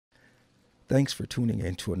Thanks for tuning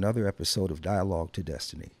in to another episode of Dialogue to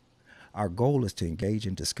Destiny. Our goal is to engage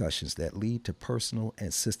in discussions that lead to personal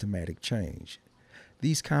and systematic change.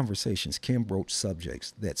 These conversations can broach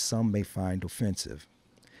subjects that some may find offensive.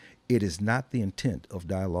 It is not the intent of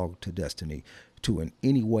Dialogue to Destiny to in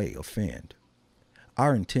any way offend.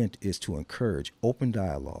 Our intent is to encourage open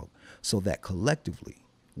dialogue so that collectively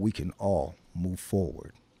we can all move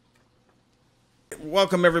forward.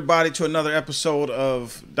 Welcome everybody to another episode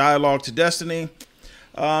of Dialogue to Destiny.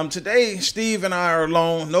 Today, Steve and I are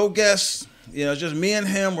alone, no guests. Just me and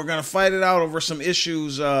him. We're going to fight it out over some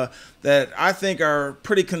issues that I think are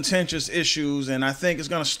pretty contentious issues, and I think it's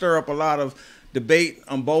going to stir up a lot of debate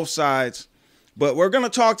on both sides. But we're going to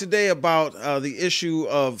talk today about the issue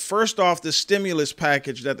of, first off, the stimulus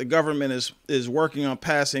package that the government is working on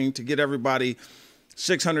passing to get everybody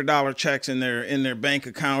 $600 checks in their bank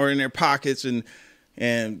account or in their pockets and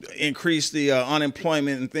increase the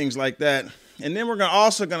unemployment and things like that. And then we're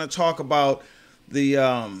also going to talk about the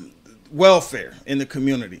welfare in the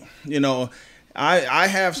community. I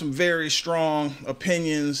have some very strong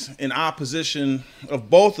opinions in opposition of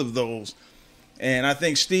both of those. And I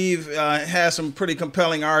think Steve has some pretty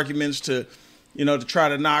compelling arguments to try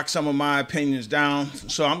to knock some of my opinions down.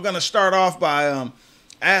 So I'm going to start off by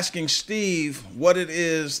asking Steve what it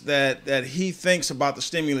is that he thinks about the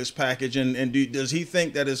stimulus package, and does he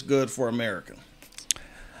think that it's good for America?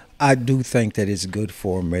 I do think that it's good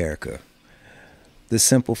for America. The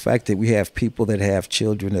simple fact that we have people that have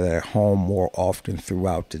children that are at home more often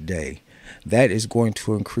throughout the day, that is going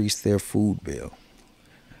to increase their food bill.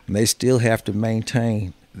 And they still have to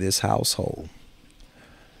maintain this household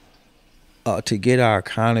to get our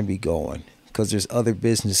economy going, because there's other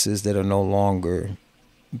businesses that are no longer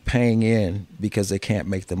paying in because they can't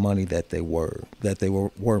make the money that they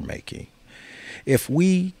were making. If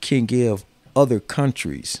we can give other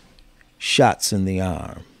countries shots in the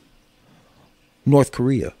arm, North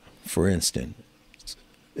Korea, for instance,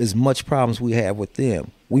 as much problems we have with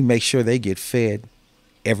them, we make sure they get fed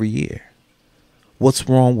every year. What's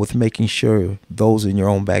wrong with making sure those in your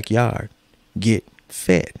own backyard get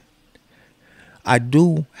fed? I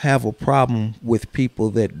do have a problem with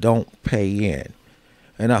people that don't pay in.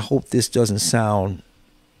 And I hope this doesn't sound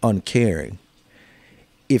uncaring.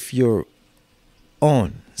 If you're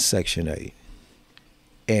on Section 8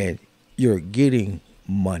 and you're getting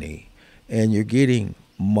money and you're getting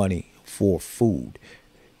money for food,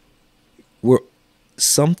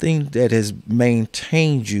 something that has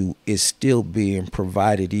maintained you is still being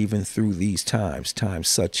provided even through these times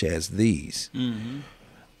such as these. Mm-hmm.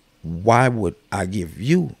 Why would I give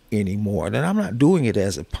you any more? And I'm not doing it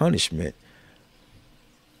as a punishment.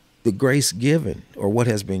 The grace given, or what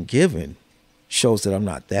has been given, shows that I'm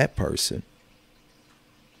not that person.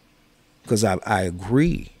 Because I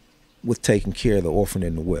agree with taking care of the orphan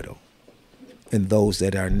and the widow and those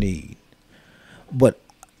that are in need. But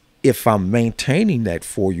if I'm maintaining that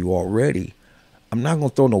for you already, I'm not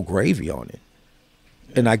going to throw no gravy on it.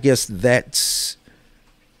 And I guess that's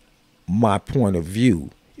my point of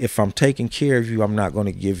view. If I'm taking care of you, I'm not going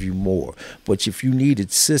to give you more. But if you need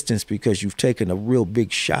assistance because you've taken a real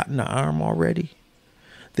big shot in the arm already,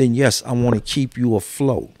 then yes, I want to keep you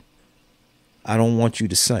afloat. I don't want you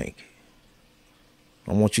to sink.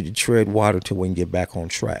 I want you to tread water till we can get back on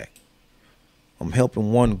track. I'm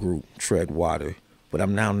helping one group tread water, but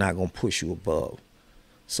I'm now not going to push you above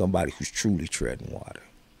somebody who's truly treading water.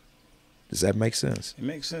 Does that make sense? It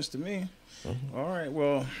makes sense to me. Mm-hmm. All right,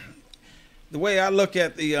 well, the way I look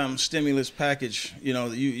at the stimulus package,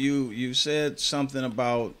 you said something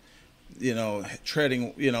about,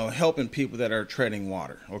 treading, helping people that are treading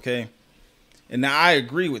water. Okay. And now I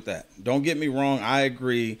agree with that. Don't get me wrong. I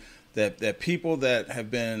agree that people that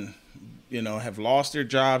have been, have lost their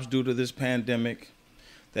jobs due to this pandemic,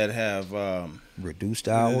 that have reduced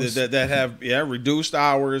hours, that have reduced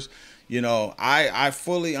hours. I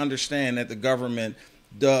fully understand that the government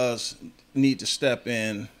does need to step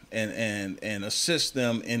in and assist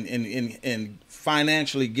them in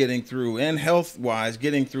financially getting through and health-wise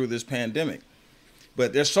getting through this pandemic.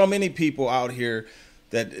 But there's so many people out here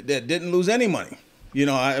that didn't lose any money.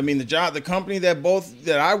 The company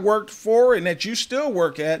that I worked for and that you still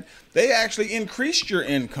work at, they actually increased your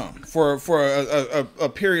income for a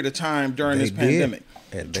period of time during this pandemic.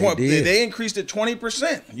 And they increased it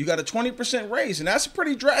 20%. You got a 20% raise, and that's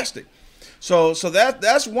pretty drastic. So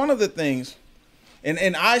that's one of the things.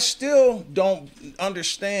 And I still don't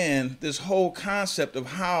understand this whole concept of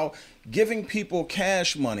how giving people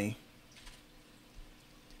cash money,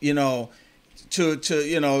 to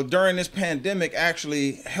during this pandemic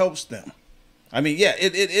actually helps them. I mean, yeah,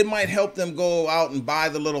 it might help them go out and buy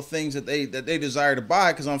the little things that they desire to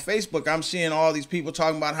buy. Because on Facebook, I'm seeing all these people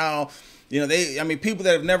talking about how, people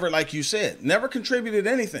that have never, like you said, never contributed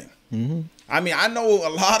anything. Mm-hmm. I mean, I know a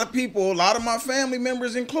lot of people, a lot of my family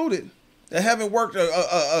members included, that haven't worked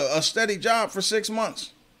a steady job for 6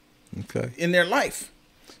 months in their life.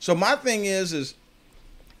 So my thing is,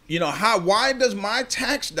 why does my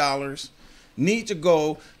tax dollars need to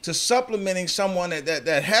go to supplementing someone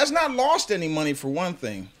that has not lost any money, for one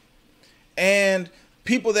thing, and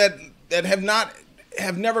people that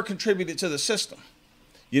have never contributed to the system?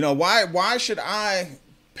 Why should I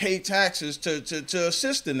pay taxes to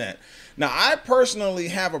assist in that? Now, I personally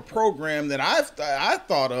have a program that I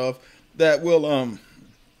thought of that will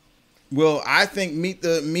I think meet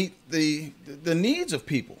the needs of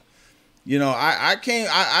people.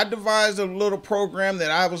 I devised a little program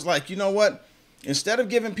that I was like, you know what? Instead of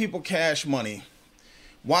giving people cash money,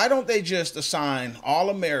 why don't they just assign all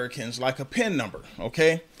Americans like a PIN number,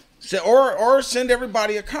 okay? So, or send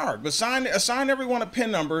everybody a card, but assign everyone a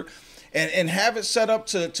PIN number, and have it set up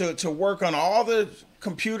to work on all the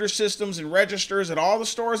computer systems and registers at all the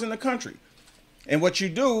stores in the country. And what you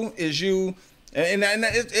do is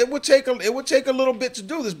it would take a little bit to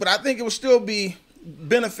do this, but I think it would still be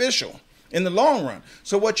beneficial in the long run.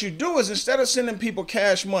 So what you do is, instead of sending people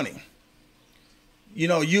cash money,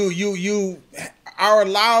 you're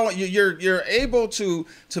able to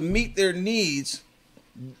meet their needs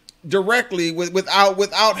directly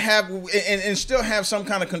without having and still have some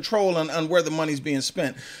kind of control on where the money's being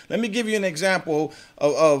spent. Let me give you an example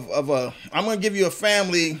I'm going to give you a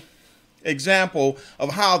family example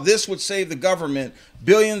of how this would save the government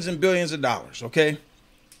billions and billions of dollars. Okay,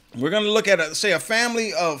 we're going to look at say a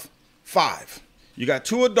family of 5. You got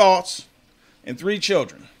 2 adults and 3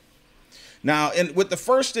 children. Now, with the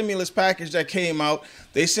first stimulus package that came out,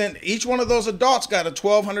 they sent each one of those adults got a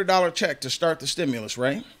 $1,200 check to start the stimulus,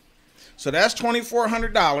 right? So that's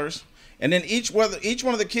 $2,400, and then each one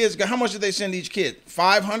of the kids got, how much did they send each kid?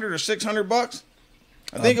 $500 or $600?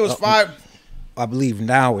 I think it was 5. I believe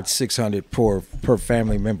now it's $600 per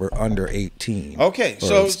family member under 18. Okay,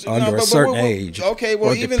 so under a certain age. Okay,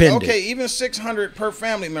 well even $600 per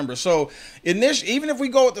family member. So even if we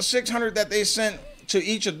go with the $600 that they sent to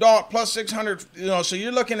each adult plus $600, so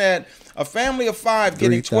you're looking at a family of 5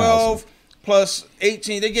 getting 12 plus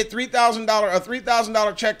 18. They get $3,000, a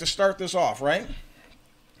 $3,000 check to start this off, right?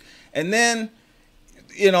 And then,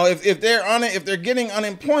 if they're getting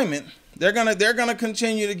unemployment, they're gonna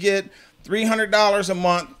continue to get $300 a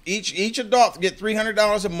month. Each adult get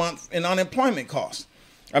 $300 a month in unemployment costs.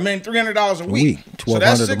 I mean, $300 a week. So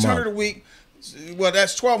that's $600 a week. Well,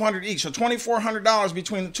 that's $1,200 each, so $2,400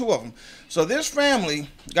 between the 2 of them. So this family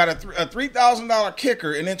got a $3,000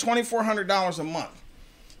 kicker and then $2,400 a month.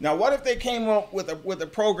 Now, what if they came up with a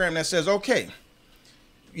program that says, okay,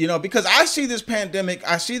 because I see this pandemic,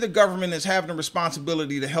 I see the government as having a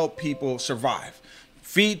responsibility to help people survive,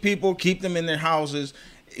 feed people, keep them in their houses,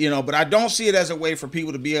 but I don't see it as a way for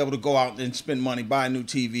people to be able to go out and spend money, buy new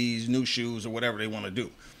TVs, new shoes, or whatever they want to do.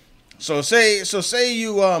 So say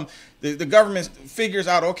you the government figures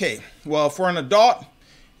out, okay, well, for an adult,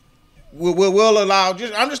 we'll allow,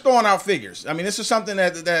 I'm just throwing out figures. I mean, this is something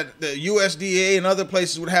that the USDA and other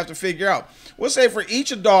places would have to figure out. We'll say for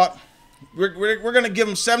each adult, we're going to give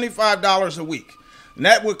them $75 a week. And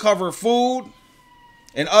that would cover food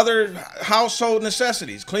and other household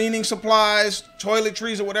necessities, cleaning supplies,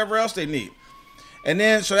 toiletries, or whatever else they need. And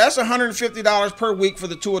then, so that's $150 per week for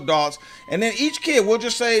the 2 adults. And then each kid, we'll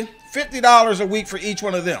just say $50 a week for each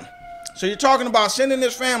one of them. So you're talking about sending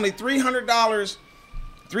this family $300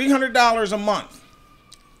 a month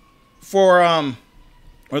for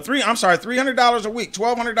 $300 a week,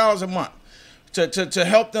 $1,200 a month to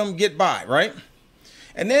help them get by, right?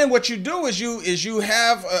 And then what you do is you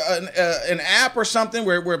have an app or something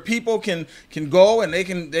where people can go and they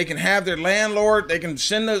can have their landlord, they can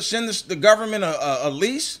send the government a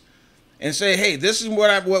lease and say, hey, this is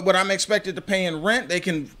what I'm expected to pay in rent. They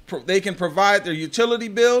can provide their utility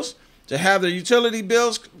bills, to have their utility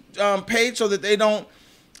bills paid so that they don't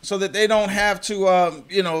have to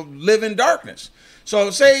live in darkness. So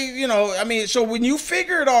so when you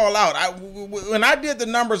figure it all out, when I did the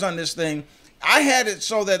numbers on this thing, I had it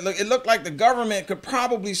so that it looked like the government could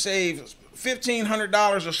probably save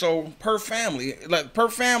 $1,500 or so per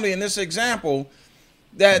family, in this example.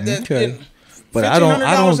 Okay. But I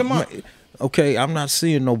don't. Okay, I'm not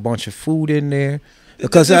seeing no bunch of food in there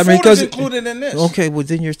because the food is included in this. Okay, well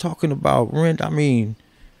then you're talking about rent. I mean,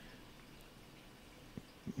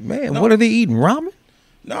 man, what are they eating? Ramen?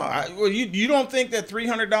 No, you don't think that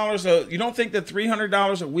 $300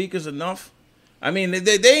 $300 a week is enough I mean,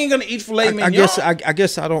 they ain't gonna eat filet mignon. I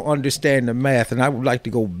guess I don't understand the math, and I would like to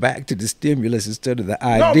go back to the stimulus instead of the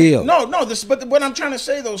ideal. No. But what I'm trying to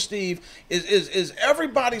say though, Steve, is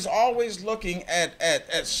everybody's always looking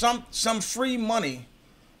at some free money.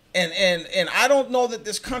 And I don't know that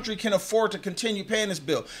this country can afford to continue paying this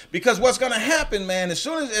bill, because what's going to happen, man, as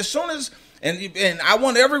soon as and I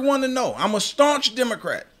want everyone to know, I'm a staunch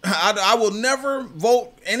Democrat. I will never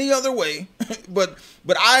vote any other way, but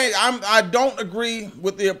I don't agree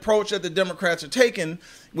with the approach that the Democrats are taking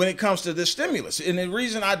when it comes to this stimulus. And the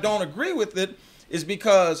reason I don't agree with it is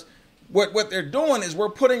because what they're doing is we're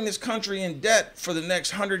putting this country in debt for the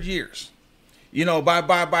next 100 years. You know,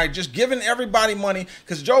 by just giving everybody money,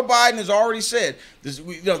 because Joe Biden has already said this.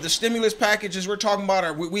 The stimulus packages we're talking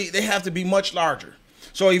about they have to be much larger.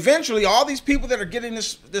 So eventually, all these people that are getting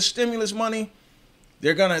this stimulus money,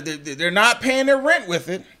 they're not paying their rent with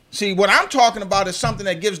it. See, what I'm talking about is something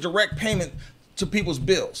that gives direct payment to people's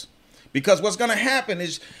bills, because what's going to happen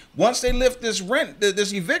is once they lift this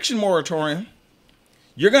eviction moratorium,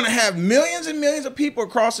 you're going to have millions and millions of people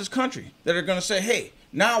across this country that are going to say, "Hey,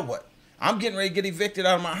 now what? I'm getting ready to get evicted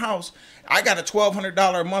out of my house. I got a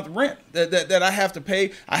 $1,200 a month rent that I have to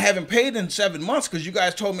pay. I haven't paid in 7 months because you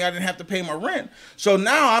guys told me I didn't have to pay my rent. So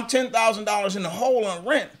now I'm $10,000 in the hole on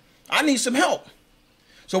rent. I need some help."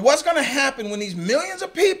 So what's going to happen when these millions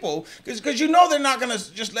of people, because you know they're not going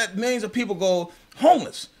to just let millions of people go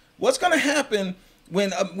homeless. What's going to happen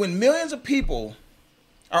when millions of people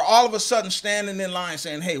are all of a sudden standing in line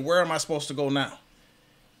saying, "Hey, where am I supposed to go now?"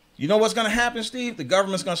 You know what's going to happen, Steve? The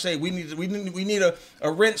government's going to say we need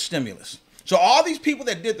a rent stimulus. So all these people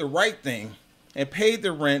that did the right thing and paid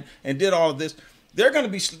their rent and did all of this, they're going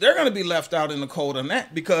to be left out in the cold on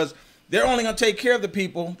that, because they're only going to take care of the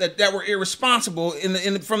people that were irresponsible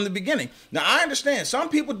from the beginning. Now I understand some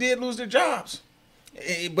people did lose their jobs,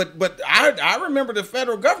 but I remember the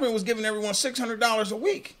federal government was giving everyone $600 a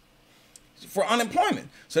week for unemployment.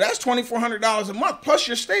 So that's $2,400 a month plus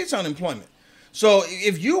your state's unemployment. So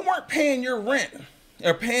if you weren't paying your rent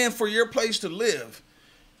or paying for your place to live,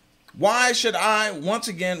 why should I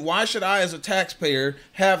as a taxpayer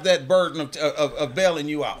have that burden of bailing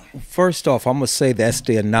you out? First off, I'm going to say that's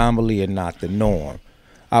the anomaly and not the norm.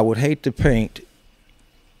 I would hate to paint.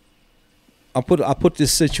 I put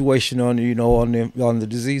this situation on the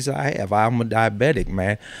disease I have. I'm a diabetic,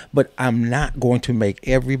 man, but I'm not going to make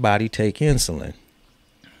everybody take insulin.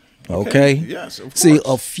 Okay? Yes, of course. See,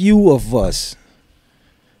 a few of us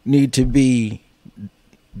need to be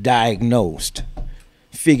diagnosed,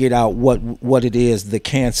 figured out what it is, the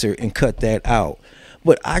cancer, and cut that out.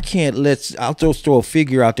 But I'll just throw a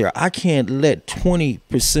figure out there. I can't let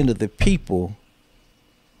 20% of the people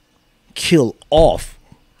kill off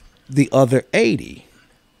the other 80.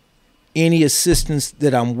 Any assistance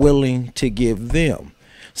that I'm willing to give them.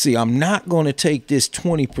 See, I'm not going to take this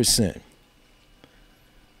 20%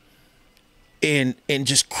 and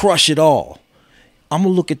just crush it all. I'm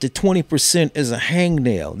going to look at the 20% as a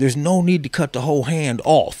hangnail. There's no need to cut the whole hand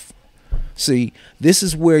off. See, this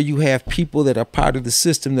is where you have people that are part of the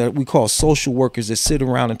system that we call social workers that sit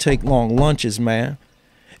around and take long lunches, man,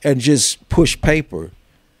 and just push paper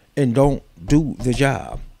and don't do the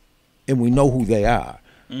job. And we know who they are.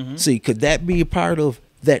 Mm-hmm. See, could that be a part of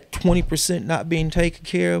that 20% not being taken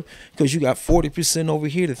care of? Because you got 40% over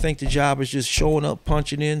here that think the job is just showing up,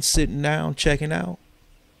 punching in, sitting down, checking out.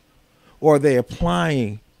 Or are they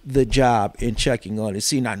applying the job and checking on it?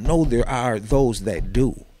 See, and I know there are those that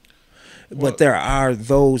do, but there are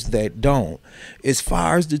those that don't. As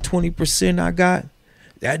far as the 20% I got,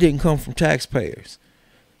 that didn't come from taxpayers.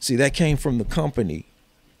 See, that came from the company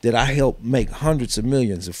that I helped make hundreds of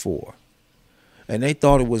millions for. And they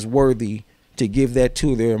thought it was worthy to give that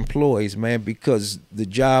to their employees, man, because the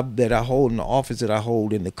job that I hold in the office that I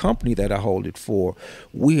hold in the company that I hold it for,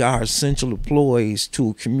 we are essential employees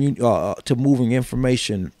to moving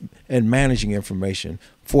information and managing information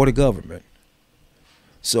for the government.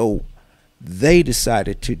 So they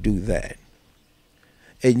decided to do that.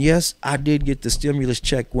 And yes, I did get the stimulus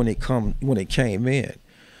check when it came in.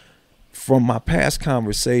 From my past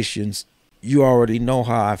conversations, you already know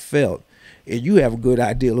how I felt. And you have a good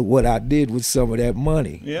idea of what I did with some of that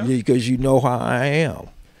money. Yeah. Because you know how I am.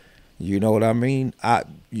 You know what I mean?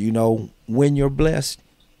 When you're blessed,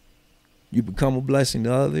 you become a blessing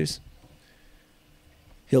to others.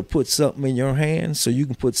 He'll put something in your hands so you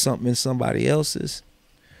can put something in somebody else's.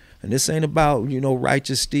 And this ain't about,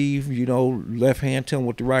 righteous Steve, left hand telling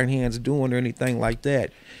what the right hand's doing or anything like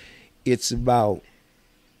that. It's about,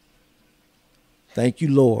 thank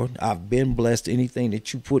you, Lord. I've been blessed. Anything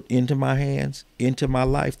that you put into my hands, into my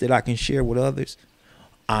life that I can share with others,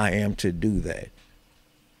 I am to do that.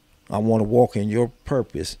 I want to walk in your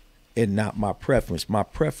purpose and not my preference. My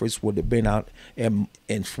preference would have been out and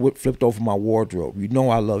flipped over my wardrobe. You know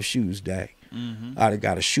I love shoes, Dack. Mm-hmm. I'd have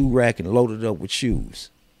got a shoe rack and loaded up with shoes.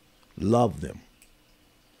 Love them.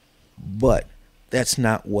 But that's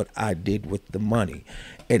not what I did with the money.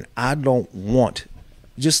 And I don't want,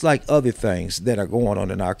 just like other things that are going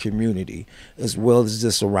on in our community, as well as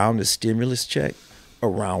just around the stimulus check,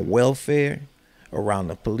 around welfare, around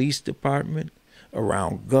the police department,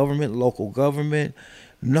 around government, local government.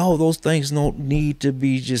 No, those things don't need to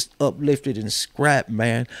be just uplifted and scrapped,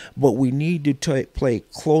 man. But we need to pay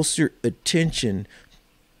closer attention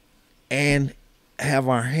and have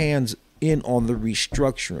our hands in on the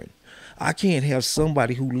restructuring. I can't have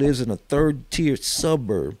somebody who lives in a third-tier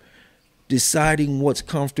suburb deciding what's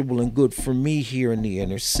comfortable and good for me here in the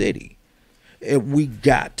inner city. And we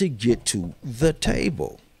got to get to the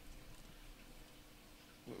table.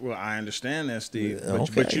 Well, I understand that, Steve.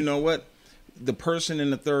 Okay. But you know what? The person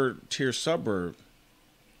in the third-tier suburb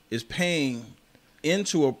is paying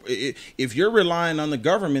into a. If you're relying on the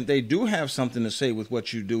government, they do have something to say with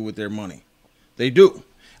what you do with their money. They do.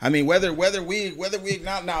 I mean, whether we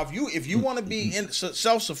now, if you want to be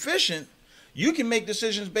self-sufficient, you can make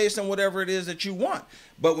decisions based on whatever it is that you want.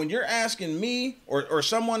 But when you're asking me or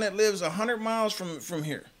someone that lives 100 miles from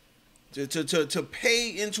here to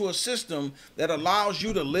pay into a system that allows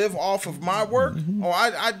you to live off of my work,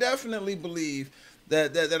 I definitely believe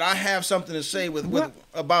that I have something to say with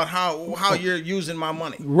about how you're using my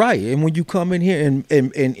money. Right. And when you come in here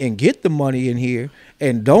and get the money in here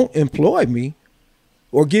and don't employ me,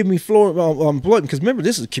 or give me employment, because remember,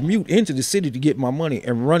 this is a commute into the city to get my money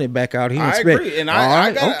and run it back out here. I agree, and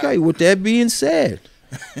I got okay. With that being said,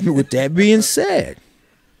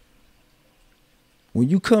 when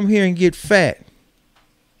you come here and get fat,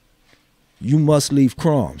 you must leave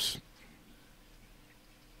crumbs.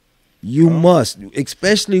 You must,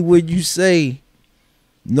 especially when you say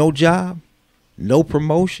no job, no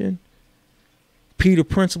promotion, Peter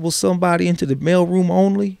Principal somebody into the mailroom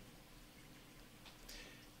only.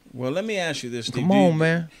 Well, let me ask you this, Steve. Come on,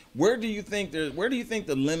 man. Where do you think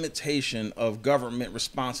the limitation of government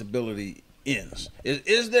responsibility ends?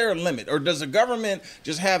 Is there a limit, or does the government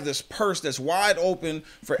just have this purse that's wide open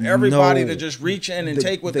for everybody to just reach in and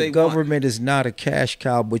take what they want? The government is not a cash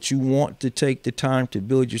cow, but you want to take the time to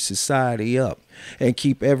build your society up and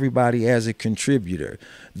keep everybody as a contributor.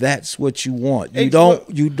 That's what you want. You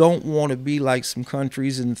don't want to be like some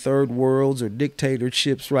countries in third worlds or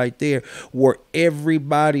dictatorships right there where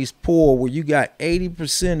everybody's poor, where you got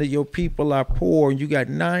 80% of your people are poor and you got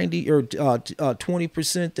 90 or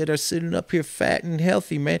 20% that are sitting up here fat and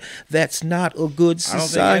healthy, man. That's not a good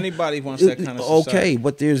society. I don't think anybody wants that kind of society. Okay,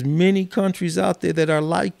 but there's many countries out there that are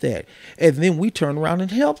like that. And then we turn around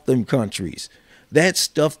and help them countries. That's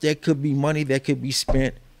stuff that could be money that could be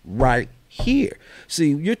spent right here. See,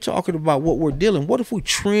 you're talking about what we're dealing. What if we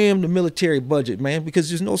trim the military budget, man? Because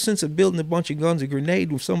there's no sense of building a bunch of guns and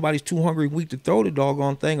grenades if somebody's too hungry and weak to throw the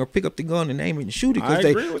doggone thing or pick up the gun and aim it and shoot it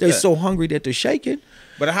because they're so hungry that they're shaking.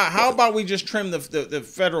 But how about we just trim the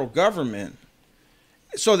federal government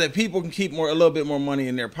so that people can keep a little bit more money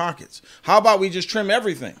in their pockets? How about we just trim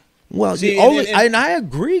everything? Well, see, and I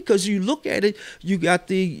agree, because you look at it, you got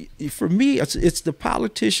for me, it's the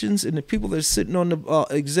politicians and the people that are sitting on the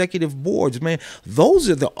executive boards, man. Those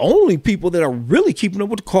are the only people that are really keeping up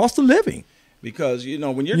with the cost of living. Because,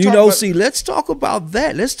 when you're talking let's talk about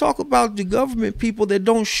that. Let's talk about the government people that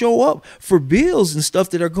don't show up for bills and stuff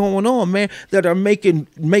that are going on, man, that are making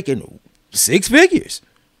 6 figures.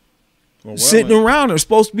 Sitting around are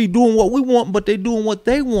supposed to be doing what we want, but they're doing what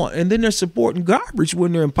they want, and then they're supporting garbage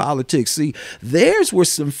when they're in politics. See, there's where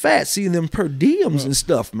some fat, see them per diems and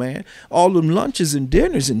stuff, man. All them lunches and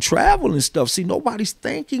dinners and travel and stuff. See, nobody's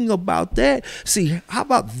thinking about that. See, how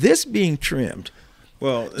about this being trimmed?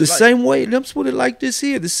 Well, same way, let's put it like this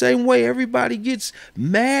here, the same way everybody gets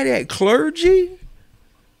mad at clergy.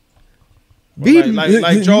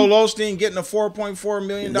 Like Joel Osteen getting a $4.4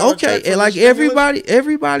 million check. And like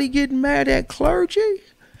everybody getting mad at clergy.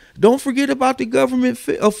 Don't forget about the government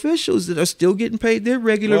officials that are still getting paid their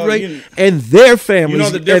regular rate, and their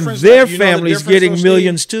families, getting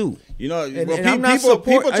millions too. I'm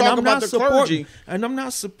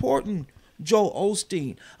not supporting Joel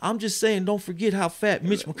Osteen. I'm just saying, don't forget how fat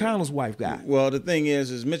Mitch McConnell's wife got. Well, the thing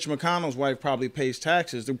is Mitch McConnell's wife probably pays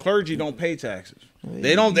taxes. The clergy don't pay taxes.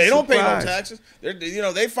 They don't pay no taxes.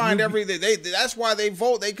 They find everything. That's why they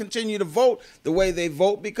vote. They continue to vote the way they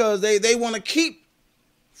vote, because they want to keep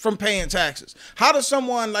from paying taxes? How does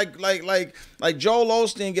someone like Joel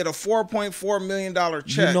Osteen get a $4.4 million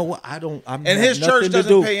check? You know what? And his church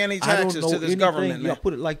doesn't pay any taxes to this government. Y'all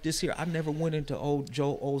put it like this here. I never went into old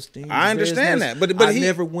Joel Osteen. I understand that, but I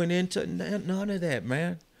never went into none of that,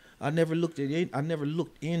 man. I never looked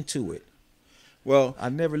into it. Well, I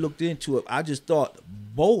never looked into it. I just thought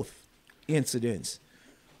both incidents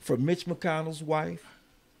for Mitch McConnell's wife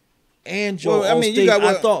and Joel Osteen,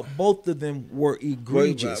 I thought both of them were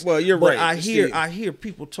egregious. Well, you're right. I hear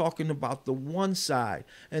people talking about the one side,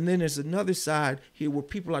 and then there's another side here where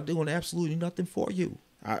people are doing absolutely nothing for you.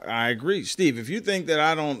 I agree, Steve. If you think that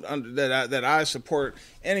I don't that I support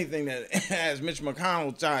anything that has Mitch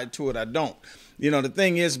McConnell tied to it, I don't. You know, the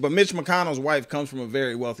thing is, but Mitch McConnell's wife comes from a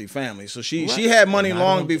very wealthy family, so she had money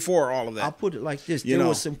long before all of that. I'll put it like this: there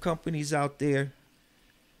were some companies out there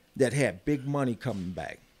that had big money coming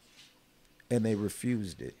back, and they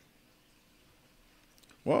refused it.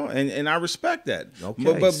 Well, and I respect that.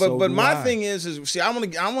 Okay, but my thing is see, I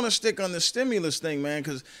want to stick on the stimulus thing, man,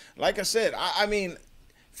 because like I said, I mean,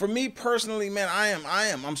 for me personally, man,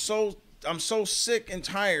 I'm so sick and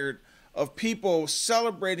tired of people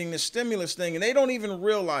celebrating the stimulus thing, and they don't even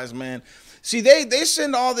realize, man. See, they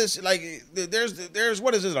send all this, like, there's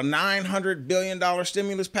what is this, a $900 billion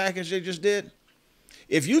stimulus package they just did?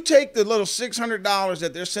 If you take the little $600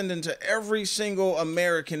 that they're sending to every single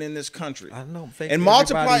American in this country, I don't think and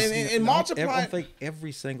multiply. I don't think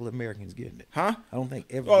every single American's getting it. Huh? I don't think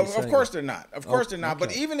every. Well, of course they're not. Of course they're not. Okay.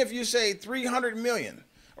 But even if you say 300 million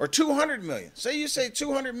or 200 million, say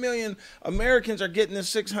 200 million Americans are getting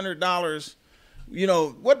this $600. You know,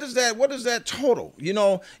 what does that total? You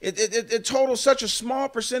know, it totals such a small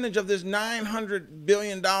percentage of this $900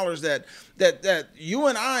 billion that you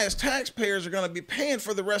and I as taxpayers are going to be paying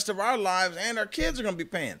for the rest of our lives, and our kids are going to be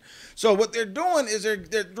paying. So what they're doing is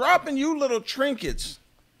they're dropping you little trinkets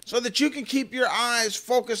so that you can keep your eyes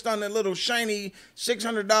focused on the little shiny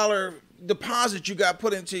 $600 deposit you got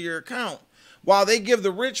put into your account, while they give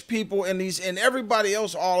the rich people and everybody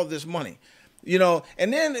else all of this money. You know,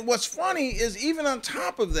 and then what's funny is even on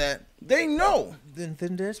top of that, they know. Then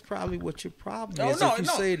that's probably what your problem is. If you're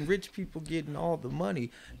saying rich people getting all the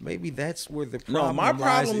money, maybe that's where the problem lies. No, my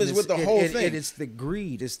problem is with the whole thing. And it's the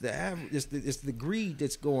greed. It's the greed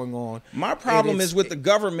that's going on. My problem is with the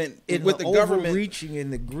government. With the government overreaching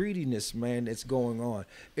and the greediness, man, that's going on.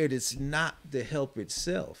 It is not the help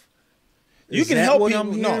itself. You can help people.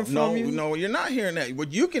 No, you're not hearing that.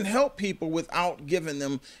 But you can help people without giving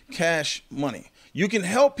them cash money. You can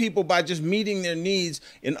help people by just meeting their needs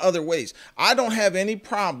in other ways. I don't have any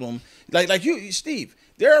problem. Like you, Steve,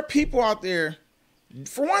 there are people out there.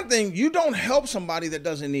 For one thing, you don't help somebody that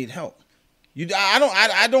doesn't need help.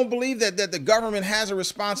 I don't believe that the government has a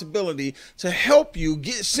responsibility to help you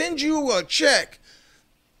send you a check.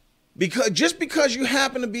 Because you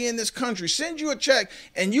happen to be in this country, send you a check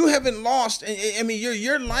and you haven't lost. I mean,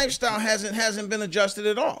 your lifestyle hasn't been adjusted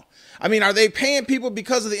at all. I mean, are they paying people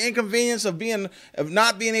because of the inconvenience of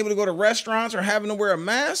not being able to go to restaurants or having to wear a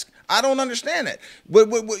mask? I don't understand that. But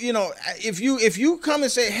you know, if you come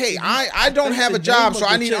and say, hey, I don't have a job, so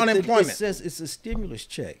I need unemployment. It says it's a stimulus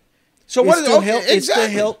check. So what is it? It's to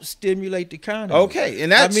help stimulate the economy. Okay,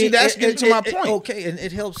 and that's getting to my point. Okay, and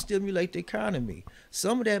it helps stimulate the economy.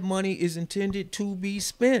 Some of that money is intended to be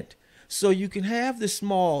spent, so you can have the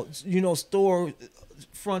small, store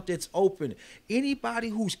front that's open. Anybody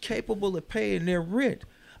who's capable of paying their rent,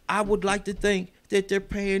 I would like to think that they're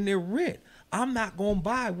paying their rent. I'm not going to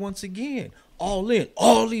buy, once again, all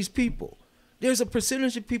these people. There's a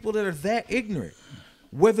percentage of people that are that ignorant.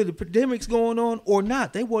 Whether the pandemic's going on or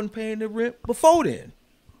not, they wasn't paying their rent before then.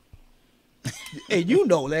 And you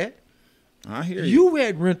know that. I hear you. You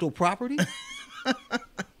had rental property.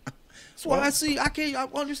 That's why I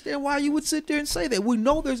understand why you would sit there and say that. We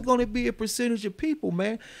know there's going to be a percentage of people,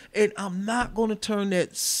 man. And I'm not going to turn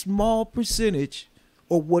that small percentage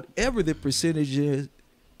or whatever the percentage is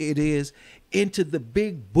into the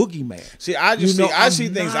big boogeyman. See, I see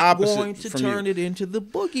things opposite. I'm going to turn it into the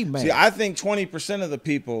boogeyman. See, I think 20% of the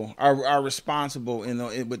people are responsible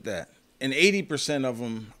with that, and 80% of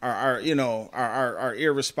them are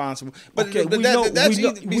irresponsible. But okay, we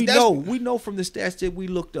know from the stats that we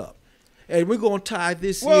looked up, and we're going to tie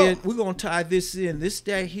this in. We're going to tie this in. This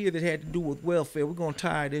stat here that had to do with welfare, we're going to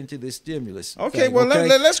tie it into this stimulus. Okay, thing,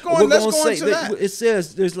 let's go into that. It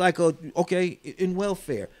says there's in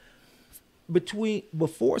welfare.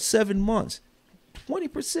 Before 7 months,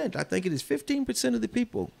 20%, I think it is 15% of the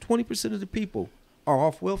people, 20% of the people are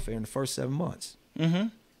off welfare in the first 7 months. Mm-hmm.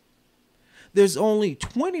 There's only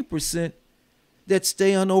 20% that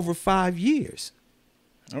stay on over 5 years.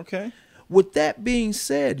 Okay. With that being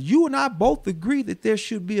said, you and I both agree that there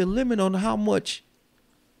should be a limit on how much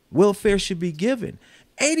welfare should be given.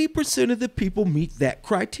 80% of the people meet that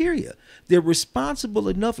criteria. They're responsible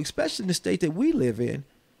enough, especially in the state that we live in,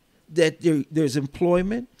 that there's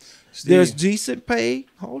employment, Steve. There's decent pay.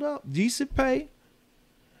 Hold up, decent pay.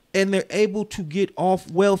 And they're able to get off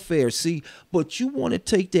welfare. See, but you want to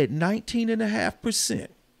take that 19.5%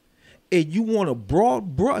 and you want to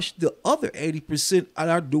broad brush the other 80% that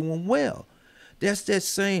are doing well. That's that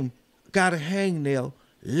same got a hangnail,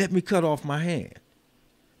 let me cut off my hand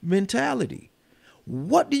mentality.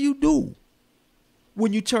 What do you do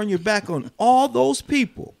when you turn your back on all those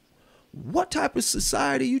people? What type of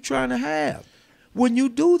society are you trying to have when you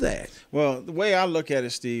do that? Well, the way I look at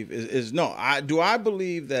it, Steve, is no. I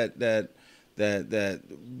believe that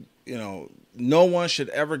no one should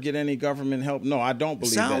ever get any government help. No, I don't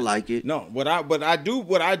believe that. Sound like it. No, what I do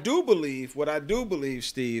believe,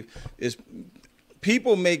 Steve, is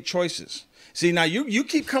people make choices. See, now you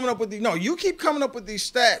keep coming up with these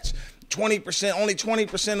stats. 20%, only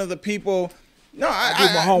 20% of the people. No, I do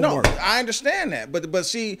my homework. No, I understand that, but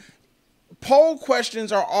see, poll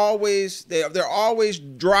questions are always they're always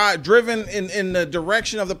driven in the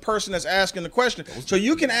direction of the person that's asking the question. So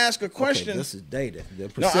you can ask a question. Okay, this is data.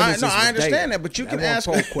 I understand that, but you can ask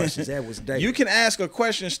poll questions. That was data. You can ask a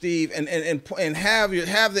question, Steve, and have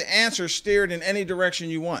the answer steered in any direction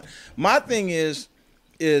you want. My thing is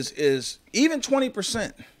even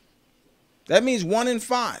 20%. That means 1 in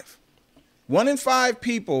 5. 1 in 5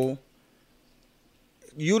 people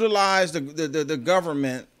utilize the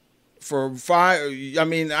government for 5. I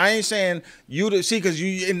mean, I ain't saying you to see, because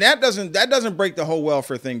and that doesn't break the whole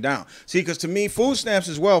welfare thing down. See, because to me, food stamps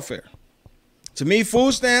is welfare. To me,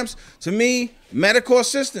 food stamps. To me, medical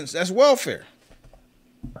assistance, that's welfare.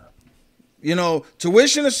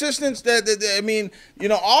 Tuition assistance.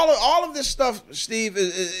 All of this stuff, Steve,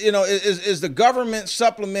 is the government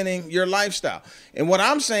supplementing your lifestyle. And what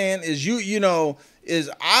I'm saying is,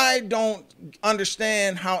 I don't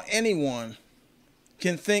understand how anyone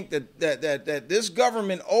can think that this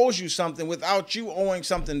government owes you something without you owing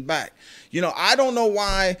something back. I don't know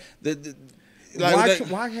why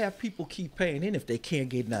why have people keep paying in if they can't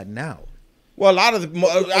get nothing out? Well, a lot of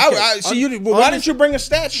why didn't you bring a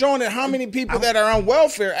stat showing that how many people that are on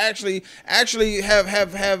welfare actually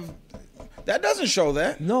have that doesn't show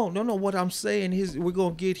that. No. What I'm saying is we're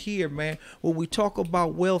going to get here, man. When we talk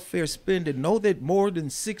about welfare spending, know that more than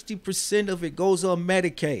 60% of it goes on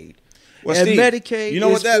Medicaid. Well, and Steve, Medicaid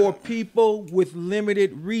is for people with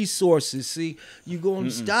limited resources. See, you're going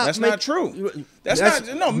to stop. That's not true. That's not.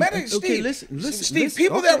 No, Medicaid. Okay, listen, Steve.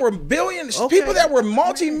 People that were billions, people that were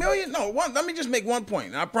multi-million. No, let me just make one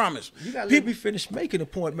point. I promise. You got to let me finish making a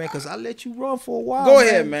point, man, because I let you run for a while. Go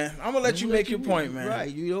ahead, man. I'm gonna let you make your point, man.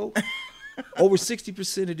 Right, over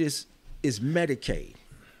 60% of this is Medicaid.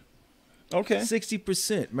 Okay,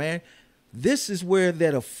 60%, man. This is where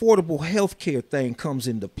that affordable health care thing comes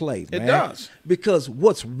into play, man. It does. Because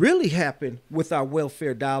what's really happened with our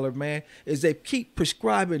welfare dollar, man, is they keep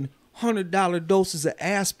prescribing $100 doses of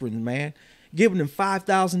aspirin, man, giving them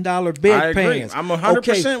 $5,000 bed pans. I'm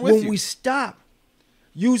 100% with you. When we stop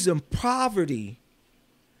using poverty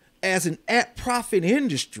as an at-profit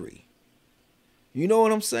industry, you know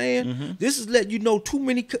what I'm saying? Mm-hmm. This is letting you know too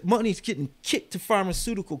many money's getting kicked to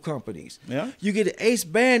pharmaceutical companies. Yeah. You get an Ace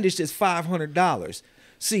bandage that's $500.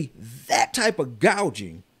 See, that type of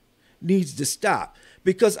gouging needs to stop,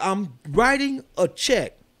 because I'm writing a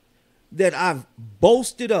check that I've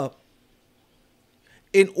bolstered up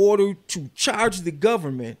in order to charge the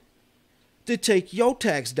government to take your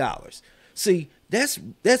tax dollars. See, that's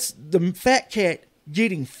the fat cat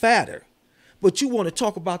getting fatter. But you want to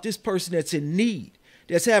talk about this person that's in need,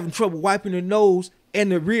 that's having trouble wiping their nose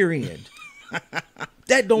and the rear end.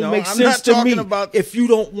 That don't make sense to me if you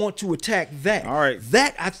don't want to attack that. All right.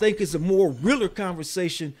 That, I think, is a more realer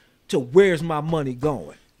conversation to where's my money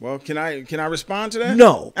going. Well, can I respond to that?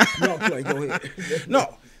 No, go ahead.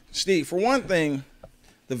 No, Steve, for one thing,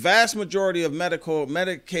 the vast majority of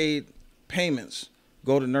Medicaid payments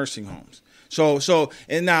go to nursing homes. So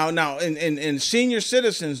and now in senior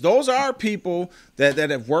citizens, those are people that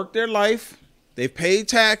have worked their life, they've paid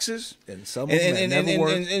taxes, and some of them never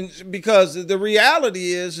worked. And because the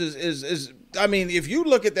reality is I mean, if you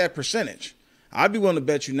look at that percentage, I'd be willing to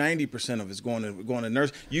bet you 90% of it's going to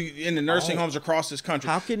nurse in the nursing homes across this country.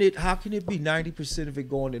 How can it be 90% of it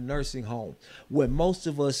going to nursing home when most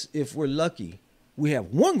of us, if we're lucky, we have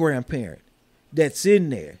one grandparent that's in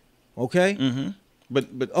there, okay? Mm-hmm.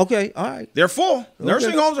 But Okay, all right. they're full.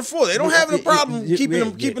 Nursing homes are full. They don't have a problem keeping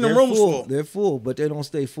them rooms full. They're full, but they don't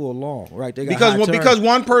stay full long, right? They got because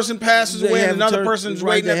one person passes away and another person's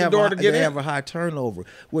waiting at the door to get in. They have a high turnover.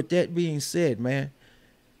 With that being said, man,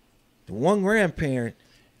 the one grandparent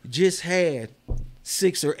just had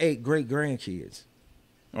 6 or 8 great grandkids.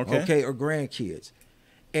 Okay, or grandkids.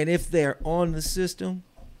 And if they're on the system,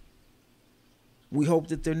 we hope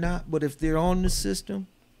that they're not, but if they're on the system,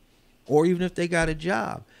 or even if they got a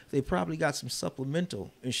job, they probably got some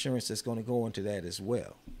supplemental insurance that's going to go into that as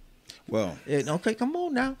well. Well, okay, come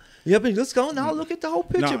on now. Yeah, but let's go now. Look at the whole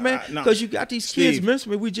picture, man. Because you got these kids.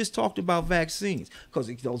 Remember, we just talked about vaccines.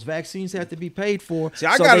 Because those vaccines have to be paid for. See,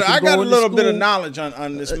 I got a little bit of knowledge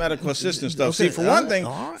on this medical assistance stuff. Okay, see, for one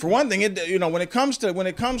thing, it, when it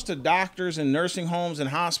comes to doctors and nursing homes and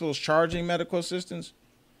hospitals charging medical assistance,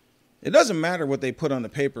 it doesn't matter what they put on the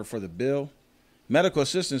paper for the bill. Medical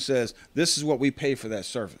assistance says this is what we pay for that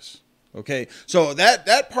service. Okay, so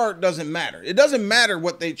that part doesn't matter. It doesn't matter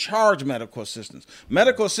what they charge medical assistance.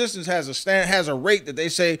 Medical assistance has a rate that they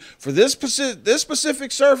say for this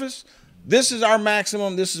specific service, this is our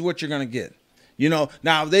maximum. This is what you're going to get.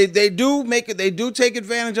 Now they do take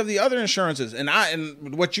advantage of the other insurances,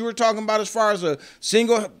 and what you were talking about as far as a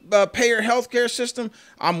single payer healthcare system,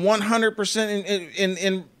 I'm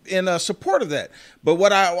 100% in support of that. But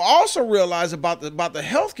what I also realize about the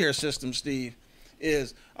healthcare system, Steve,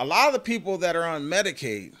 is a lot of the people that are on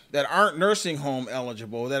Medicaid that aren't nursing home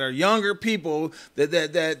eligible, that are younger people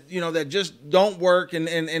that just don't work and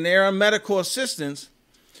they're on medical assistance.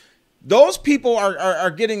 Those people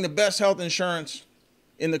are getting the best health insurance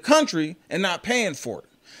in the country and not paying for it.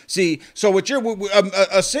 See, so what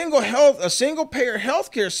a single payer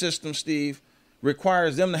healthcare system, Steve,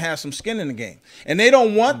 requires them to have some skin in the game, and they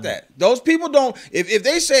don't want that. Those people don't. If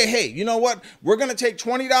they say, hey, you know what, we're going to take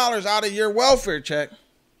 $20 out of your welfare check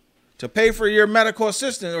to pay for your medical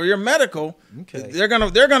assistance or your medical, they're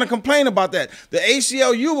gonna complain about that. The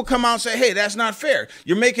ACLU will come out and say, hey, that's not fair.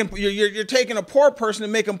 You're taking a poor person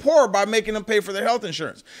and make them poorer by making them pay for their health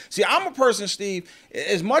insurance. See, I'm a person, Steve,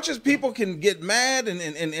 as much as people can get mad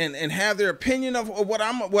and have their opinion of what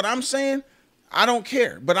I'm saying, I don't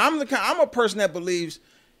care. But I'm a person that believes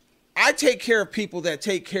I take care of people that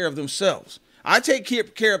take care of themselves. I take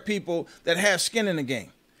care of people that have skin in the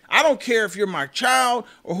game. I don't care if you're my child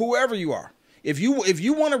or whoever you are. If you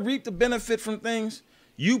want to reap the benefit from things,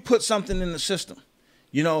 you put something in the system.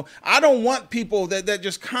 I don't want people that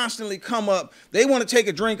just constantly come up. They want to take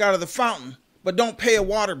a drink out of the fountain, but don't pay a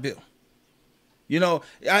water bill.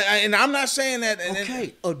 And I'm not saying that.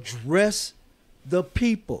 Okay, address the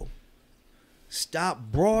people. Stop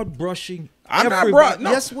broad brushing. I'm not broad.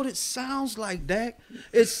 No. That's what it sounds like, Dack.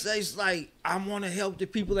 It's like I want to help the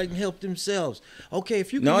people that can help themselves. Okay,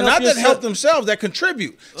 if you can help themselves, that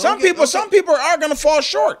contribute. Some people are going to fall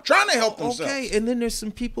short trying to help themselves. Okay, and then there's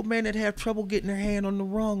some people, man, that have trouble getting their hand on the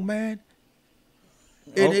wrong man.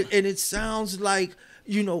 And it sounds like,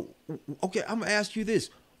 okay, I'm gonna ask you this: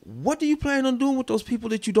 what do you plan on doing with those people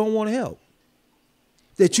that you don't want to help?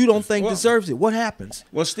 That you don't think deserves it? What happens?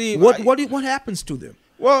 Well, Steve, what happens to them?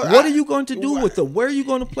 Well, what are you going to do with them? Where are you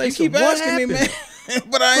going to place them? You keep asking me, man.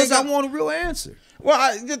 But I want a real answer.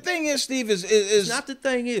 Well, the thing is, Steve, is not the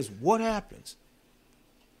thing is what happens.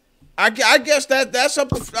 I guess that's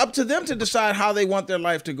up to them to decide how they want their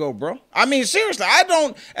life to go, bro. I mean, seriously, I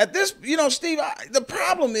don't at this, Steve. The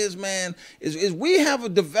problem is, man, is we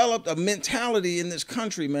have developed a mentality in this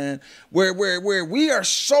country, man, where we are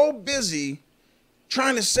so busy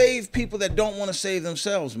trying to save people that don't want to save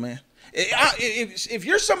themselves, man. If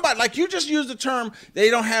you're somebody, like you just used the term, they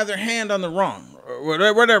don't have their hand on the wrong, or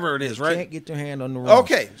whatever it is, right? Can't get their hand on the wrong.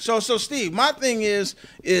 Okay, so Steve, my thing is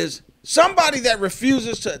somebody that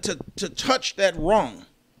refuses to touch that wrong.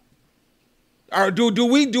 Or do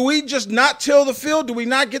we just not till the field? Do we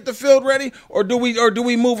not get the field ready, or do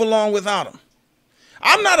we move along without them?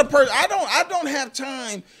 I'm not a person. I don't have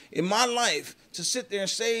time in my life to sit there and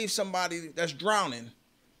save somebody that's drowning,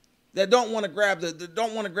 that don't want to grab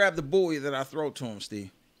the buoy that I throw to them, Steve.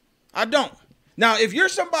 I don't. Now, if you're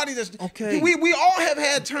somebody that's okay, we all have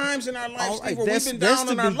had times in our lives, Steve, where we've been down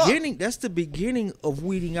on our luck. That's the beginning of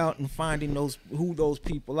weeding out and finding who those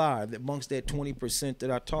people are amongst that 20% that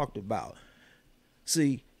I talked about.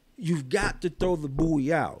 See, you've got to throw the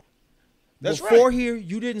buoy out. Before here,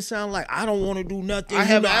 you didn't sound like I don't want to do nothing.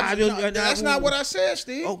 That's not what I said,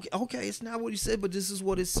 Steve. Okay, it's not what you said, but this is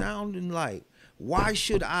what it's sounding like. Why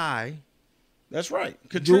should I? That's right.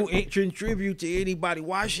 Contribute to anybody.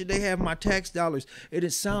 Why should they have my tax dollars? And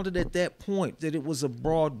it sounded at that point that it was a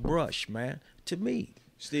broad brush, man, to me.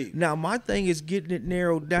 Steve. Now, my thing is getting it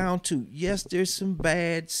narrowed down to, yes, there's some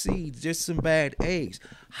bad seeds, there's some bad eggs.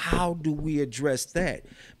 How do we address that?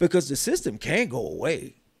 Because the system can't go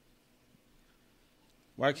away.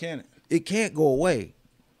 Why can't it? It can't go away.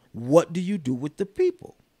 What do you do with the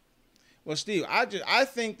people? Well, Steve, I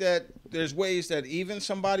think that there's ways that even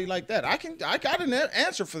somebody like that, I got an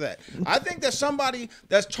answer for that. I think that somebody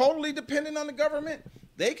that's totally dependent on the government,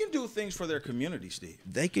 they can do things for their community, Steve.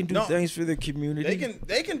 They can do things for their community.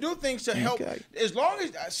 They can do things to help. As long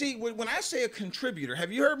as, see, when I say a contributor,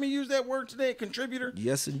 have you heard me use that word today, a contributor?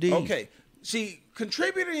 Yes, indeed. Okay. See,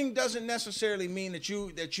 contributing doesn't necessarily mean that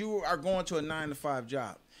you are going to a 9-to-5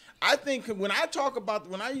 job. I think when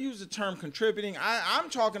I use the term contributing,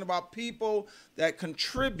 I'm talking about people that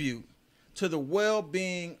contribute to the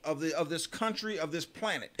well-being of this country, of this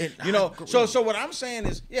planet. So what I'm saying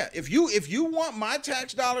is, yeah, if you want my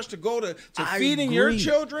tax dollars to go to feeding your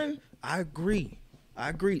children, I agree.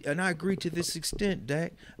 And I agree to this extent,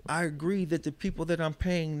 Dack. I agree that the people that I'm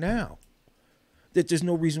paying now, that there's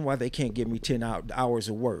no reason why they can't give me 10 hours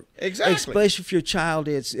of work. Exactly. Especially if your child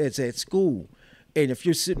is at school. And if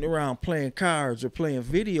you're sitting around playing cards or playing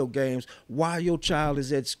video games while your child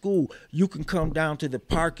is at school, you can come down to the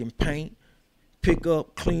park and paint, pick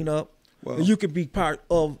up, clean up. Well, you can be part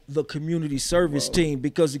of the community service team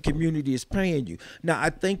because the community is paying you. Now, I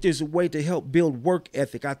think there's a way to help build work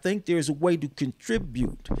ethic. I think there's a way to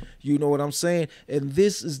contribute. You know what I'm saying? And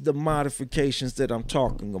this is the modifications that I'm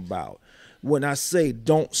talking about. When I say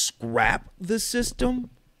don't scrap the system,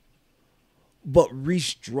 but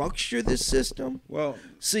restructure the system. Well,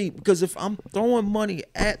 see, because if I'm throwing money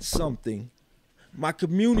at something, my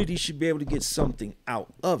community should be able to get something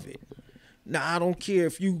out of it. Now, I don't care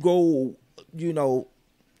if you go,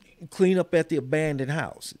 clean up at the abandoned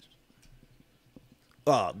houses.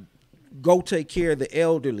 Go take care of the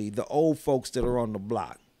elderly, the old folks that are on the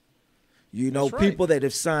block. People that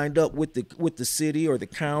have signed up with the city or the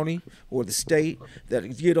county or the state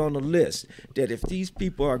that get on the list. That if these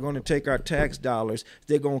people are going to take our tax dollars,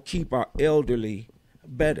 they're going to keep our elderly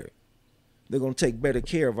better. They're going to take better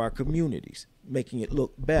care of our communities, making it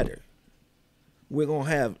look better. We're going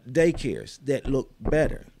to have daycares that look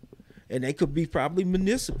better. And they could be probably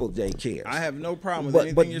municipal daycares. I have no problem with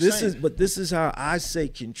anything you're saying. But this is how I say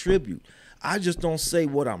contribute. I just don't say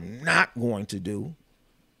what I'm not going to do.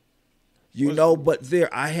 But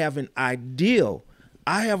I have an ideal.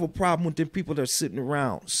 I have a problem with the people that are sitting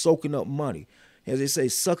around soaking up money. As they say,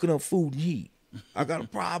 sucking up food and heat. I got a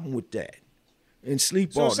problem with that. And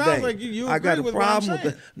sleep all day. So it sounds like you agree I got a with problem what I'm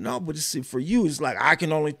with that. No, but for you, it's like I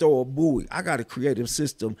can only throw a buoy. I got to create a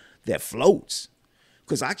system that floats.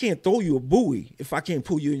 Because I can't throw you a buoy if I can't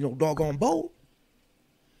pull you in your doggone boat.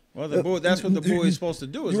 Well, that's what the buoy is supposed to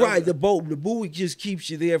do. Right, the buoy just keeps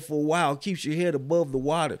you there for a while, keeps your head above the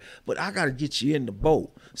water. But I got to get you in the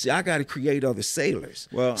boat. See, I got to create other sailors.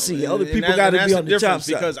 Well, see, other people got to be on the top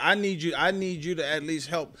side. Because I need you to at least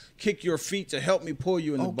help kick your feet to help me pull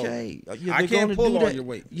you in the boat. Okay, I can't pull all your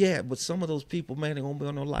weight. Yeah, but some of those people, man, they're gonna be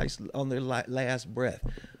on their last breath.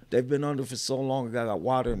 They've been under for so long, they got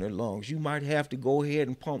water in their lungs. You might have to go ahead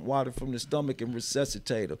and pump water from the stomach and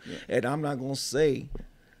resuscitate them. Yeah. And I'm not gonna say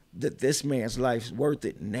that this man's life's worth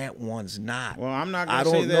it and that one's not. Well, I'm not going to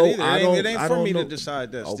say that either. It ain't for me to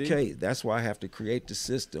decide that, Steve. Okay, that's why I have to create the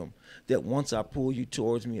system that once I pull you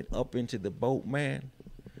towards me and up into the boat, man,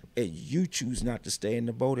 and you choose not to stay in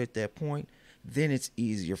the boat at that point, then it's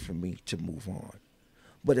easier for me to move on.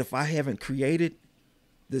 But if I haven't created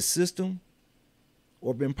the system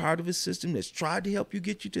or been part of a system that's tried to help you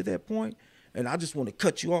get you to that point, and I just want to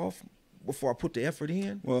cut you off before I put the effort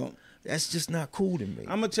in, well, that's just not cool to me.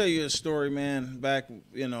 I'm gonna tell you a story, man. Back,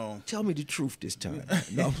 Tell me the truth this time.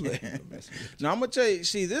 No, I'm gonna tell you.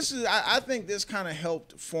 See, this is. I think this kind of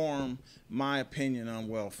helped form my opinion on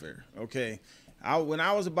welfare. Okay, when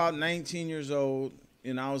I was about 19 years old,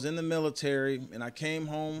 I was in the military, and I came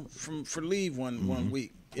home for leave one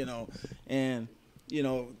week. And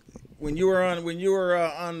when you were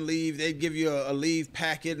on leave, they'd give you a leave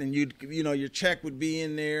packet, and your check would be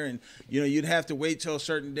in there, and you'd have to wait till a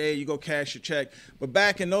certain day. You go cash your check. But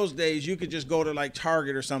back in those days, you could just go to like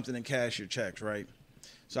Target or something and cash your checks, right?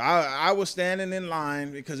 So I was standing in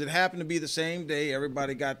line because it happened to be the same day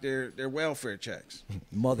everybody got their welfare checks.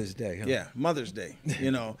 Mother's Day, huh? Yeah, Mother's Day.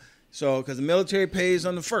 So, because the military pays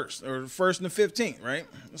on the 1st or the 1st and the 15th, right?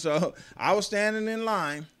 So I was standing in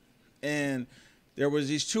line, and there was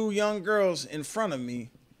these two young girls in front of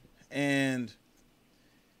me, and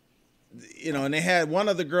and they had, one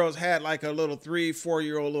of the girls had like a little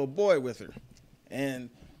 3-4-year-old little boy with her, and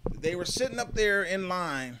They were sitting up there in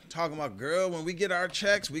line talking about, girl, when we get our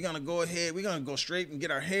checks, we're going to go ahead. We're going to go straight and get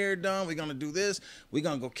our hair done. We're going to do this. We're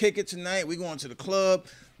going to go kick it tonight. We're going to the club,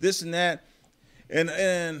 this and that.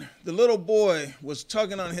 And the little boy was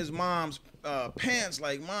tugging on his mom's pants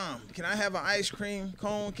like, Mom, can I have an ice cream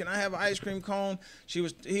cone? Can I have an ice cream cone? He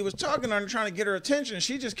was tugging on her, trying to get her attention. And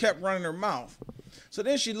she just kept running her mouth. So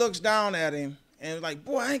then she looks down at him. And like,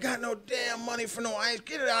 boy, I ain't got no damn money for no ice.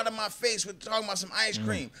 Get it out of my face with talking about some ice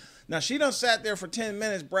cream. Now, she done sat there for 10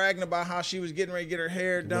 minutes bragging about how she was getting ready to get her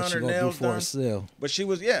hair done, her nails done. But she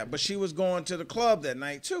was going to the club that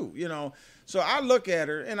night too, you know. So I look at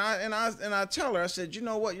her and I tell her, I said, you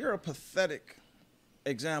know what? You're a pathetic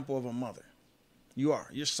example of a mother. You are.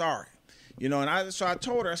 You're sorry. You know, and I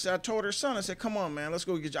told her, I told her son, I said, come on, man, let's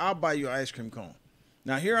go get you. I'll buy you an ice cream cone.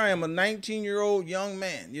 Now, here I am, a 19-year-old young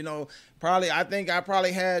man, you know, I don't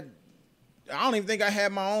even think I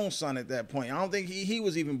had my own son at that point. I don't think he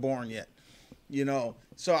was even born yet, you know.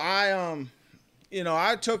 So I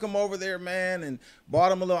took him over there, man, and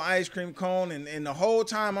bought him a little ice cream cone. And the whole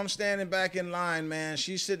time I'm standing back in line, man,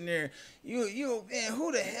 she's sitting there, man,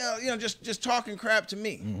 who the hell, you know, just talking crap to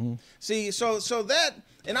me. Mm-hmm. See, so that,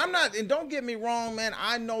 and don't get me wrong, man,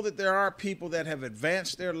 I know that there are people that have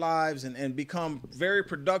advanced their lives and become very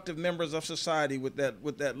productive members of society with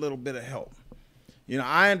that little bit of help. You know,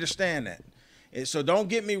 I understand that. And so don't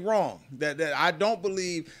get me wrong, that I don't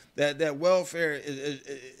believe that welfare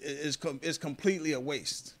is completely a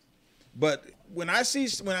waste. But when I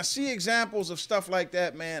see examples of stuff like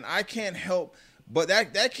that, man, I can't help but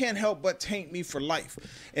that can't help but taint me for life.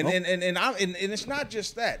 And it's not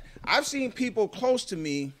just that. I've seen people close to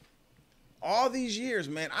me all these years,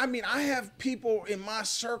 man. I mean, I have people in my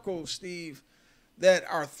circle, Steve, that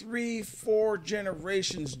are 3-4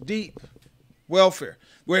 generations deep. Welfare,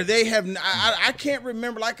 where they have, I can't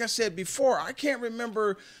remember, like I said before, I can't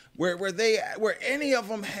remember where any of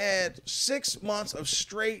them had 6 months of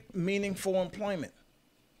straight meaningful employment.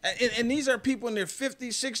 And these are people in their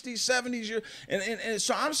 50s, 60s, 70s years. And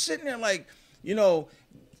so I'm sitting there like, you know,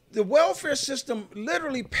 the welfare system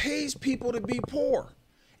literally pays people to be poor.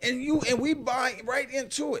 And we buy right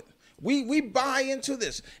into it. We buy into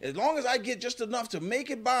this. As long as I get just enough to make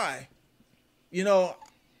it by,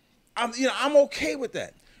 I'm okay with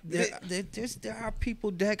that. There are people,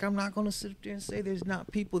 Dack. I'm not going to sit there and say there's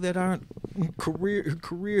not people that aren't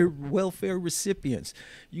career welfare recipients.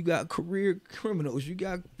 You got career criminals. You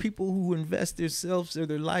got people who invest themselves or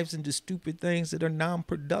their lives into stupid things that are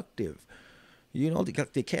non-productive. You know, they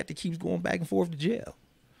got the cat that keeps going back and forth to jail.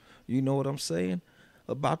 You know what I'm saying?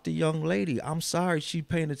 About the young lady, I'm sorry she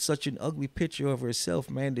painted such an ugly picture of herself,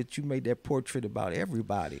 man, that you made that portrait about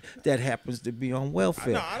everybody that happens to be on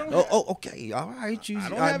welfare. Okay, all right. I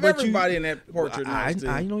don't have everybody in that portrait.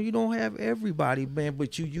 I know you don't have everybody, man,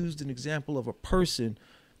 but you used an example of a person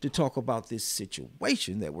to talk about this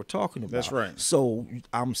situation that we're talking about. That's right. So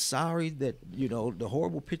I'm sorry that, the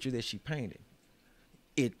horrible picture that she painted,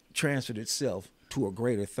 it transferred itself to a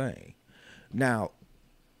greater thing. Now,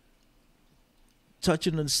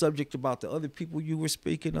 touching on the subject about the other people you were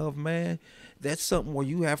speaking of, man, that's something where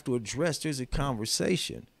you have to address. There's a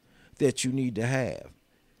conversation that you need to have.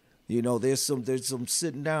 There's some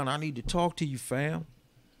sitting down. I need to talk to you, fam.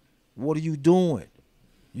 What are you doing?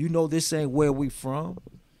 This ain't where we from.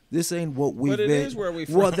 This ain't what we've been. But it is where we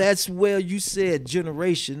from. Well, that's where you said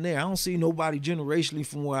generation there. I don't see nobody generationally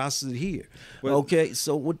from where I sit here. Okay,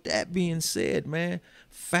 so with that being said, man,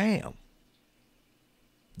 fam,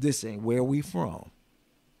 this ain't where we from.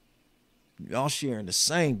 Y'all sharing the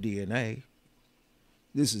same DNA.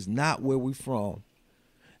 This is not where we from.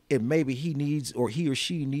 And maybe he or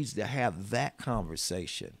she needs to have that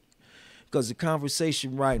conversation. Because the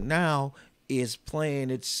conversation right now is playing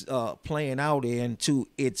out into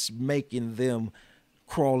it's making them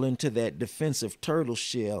crawl into that defensive turtle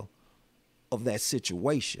shell of that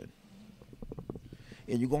situation.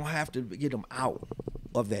 And you're going to have to get them out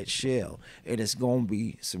of that shell. And it's going to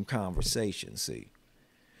be some conversation, see.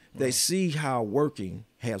 They see how working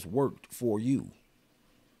has worked for you.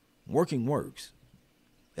 Working works.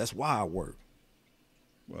 That's why I work.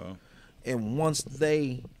 Well, and once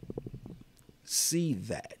they see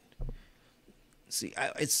that,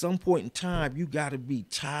 at some point in time, you got to be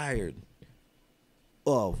tired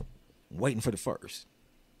of waiting for the 1st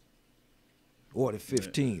or the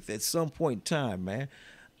 15th. At some point in time, man,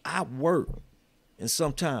 I work, and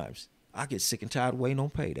sometimes I get sick and tired of waiting on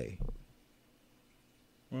payday.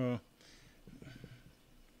 Well,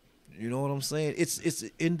 you know what I'm saying? It's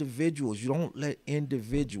individuals. You don't let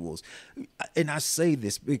individuals. And I say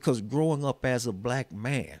this because growing up as a black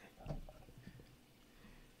man,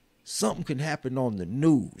 something can happen on the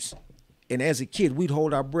news. And as a kid, we'd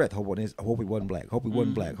hold our breath. Hope he wasn't black. Hope he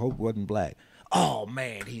wasn't black. Hope he wasn't black. Oh,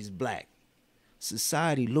 man, he's black.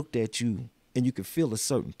 Society looked at you, and you could feel a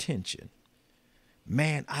certain tension.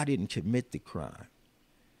 Man, I didn't commit the crime.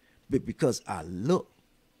 But because I look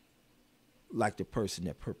like the person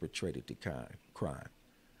that perpetrated the crime,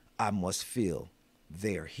 I must feel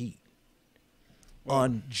their heat.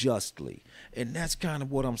 Unjustly. And that's kind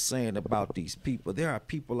of what I'm saying about these people. There are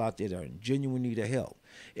people out there that are in genuine need of help.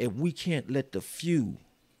 And we can't let the few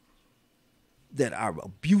that are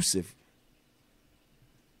abusive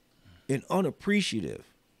and unappreciative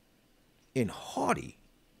and haughty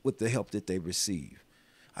with the help that they receive.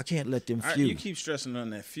 I can't let them few. You keep stressing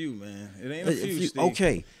on that few, man. It ain't a few, Steve.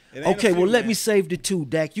 Okay. It ain't a Okay, few, well, let man. me save the 2,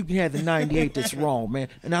 Dack. You can have the 98 that's wrong, man.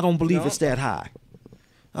 And I don't believe it's that high.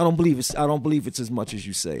 I don't believe it's as much as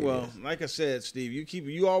you say. Well, like I said, Steve,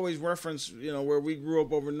 you always reference, where we grew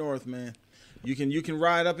up over north, man. You can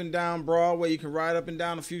ride up and down Broadway, you can ride up and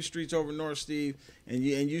down a few streets over north, Steve, and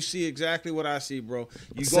you see exactly what I see, bro.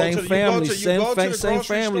 Same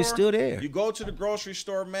family still there. You go to the grocery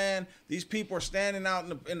store, man. These people are standing out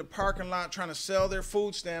in the parking lot trying to sell their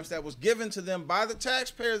food stamps that was given to them by the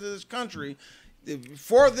taxpayers of this country,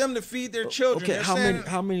 for them to feed their children. Okay,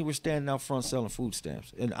 how many were standing out front selling food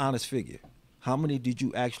stamps? An honest figure. How many did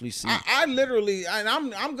you actually see? I literally, and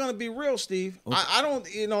I'm gonna be real, Steve. Okay. I don't,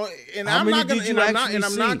 and how I'm many not gonna, did you and I'm not, actually and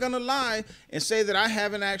I'm see? not gonna lie and say that I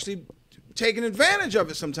haven't actually taken advantage of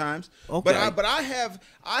it sometimes. Okay. But I have.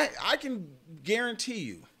 I can guarantee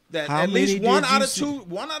you that How at least many one did out you of see? two,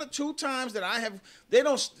 1 out of 2 times that I have, they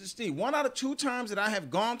don't, Steve. 1 out of 2 times that I have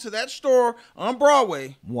gone to that store on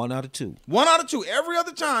Broadway. 1 out of 2. 1 out of 2. Every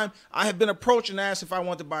other time I have been approached and asked if I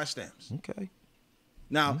want to buy stamps. Okay.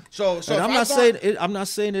 Now, so And I'm not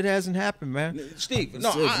saying it hasn't happened, man. Steve, it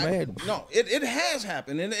has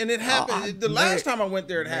happened, and it happened. Last time I went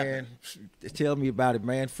there, it happened. Tell me about it,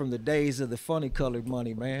 man. From the days of the funny colored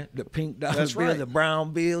money, man, the pink dollar That's bill, right. the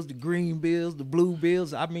brown bills, the green bills, the blue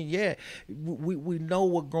bills. I mean, yeah, we know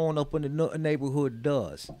what growing up in the neighborhood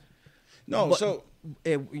does. We've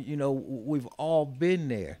all been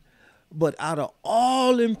there. But out of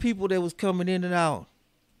all them people that was coming in and out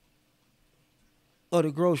of the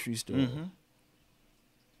grocery store,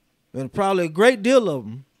 and probably a great deal of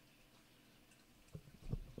them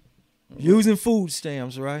using food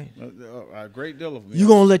stamps, right? A great deal of them. You're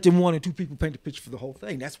going to let them 1 or 2 people paint the picture for the whole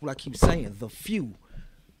thing. That's what I keep saying. The few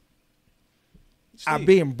are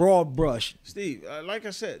being broad brushed. Steve, like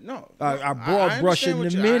I said, no. Are broad brushing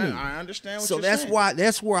the many. I understand what so you're that's saying.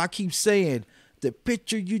 that's where I keep saying the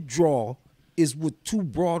picture you draw is with too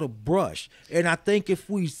broad a brush. And I think if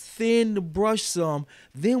we thin the brush some,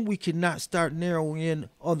 then we cannot start narrowing in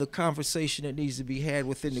on the conversation that needs to be had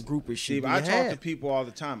within the group. Steve, I talk to people all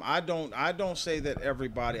the time. I don't say that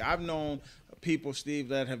everybody. I've known people, Steve,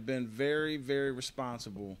 that have been very, very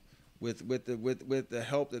responsible with the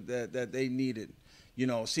help that they needed.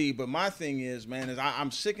 But my thing is, man,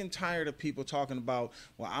 I'm sick and tired of people talking about,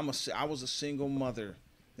 well, I was a single mother,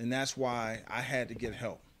 and that's why I had to get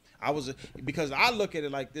help. Because I look at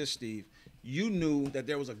it like this, Steve. You knew that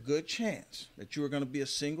there was a good chance that you were going to be a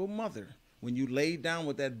single mother when you laid down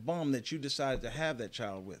with that bum that you decided to have that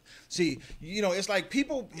child with. See, it's like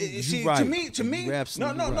people. Right. To me, to me,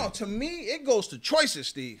 it goes to choices,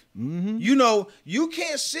 Steve. Mm-hmm. You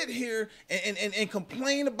can't sit here and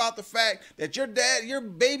complain about the fact that your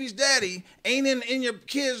baby's daddy ain't in your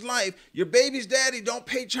kid's life. Your baby's daddy don't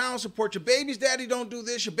pay child support. Your baby's daddy don't do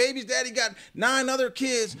this. Your baby's daddy got 9 other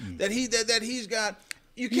kids that he's got.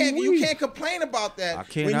 You can't complain about that. I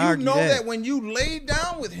can't when you argue know that when you laid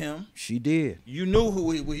down with him, she did. You knew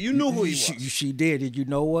who he was. She did. And you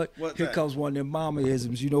know what? Here that? comes one of them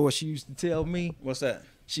mama-isms. You know what she used to tell me? What's that?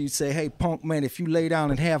 She'd say, "Hey, punk man, if you lay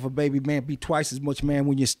down and have a baby, man, be twice as much man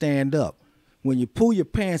when you stand up. When you pull your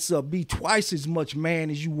pants up, be twice as much man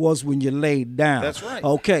as you was when you laid down." That's right.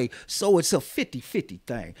 Okay, so it's a 50-50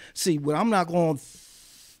 thing. See, well, I'm not going to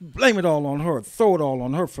blame it all on her, throw it all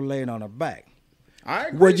on her for laying on her back. I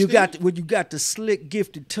agree, When you got the slick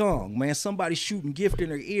gifted tongue, man, somebody shooting gift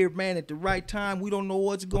in her ear, man, at the right time. We don't know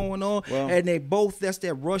what's going on. Well, and that's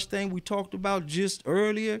that rush thing we talked about just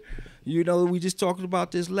earlier. We just talked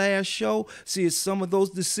about this last show. See, it's some of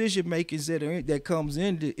those decision makers that comes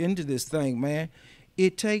into this thing, man.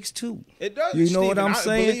 It takes 2. It does. You know what I'm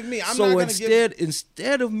saying? Believe me, I'm so not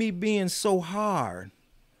instead of me being so hard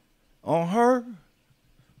on her,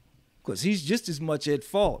 because he's just as much at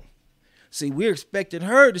fault. See, we're expecting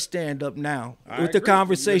her to stand up now with the agree.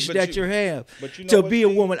 conversation But that you have. but you know To what, be a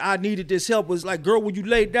Steve? woman, I needed this help. Was like, girl, when you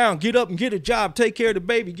lay down, get up and get a job, take care of the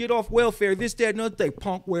baby, get off welfare, this, that, and other thing.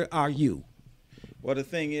 Punk, where are you? Well, the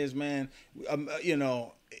thing is, man, you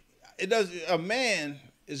know, it does. A man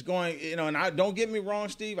is going, you know, and I don't get me wrong,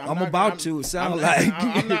 Steve. I'm about to. It sounds like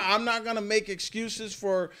I'm not gonna make excuses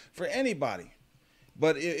for anybody.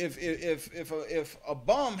 But if a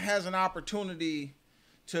bum has an opportunity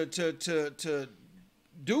to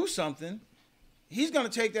do something, he's going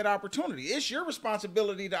to take that opportunity. It's your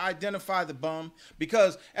responsibility to identify the bum,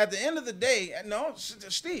 because at the end of the day, no,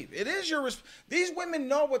 Steve, it is your. These women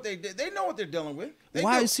know what they did. They know what they're dealing with.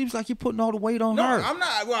 Why it seems like you're putting all the weight on No, her? I'm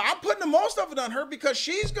not. Well, I'm putting the most of it on her because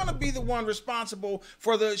she's going to be the one responsible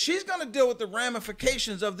for the. She's going to deal with the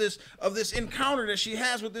ramifications of this encounter that she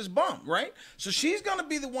has with this bum, right? So she's going to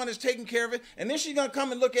be the one that's taking care of it, and then she's going to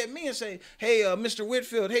come and look at me and say, "Hey, Mr.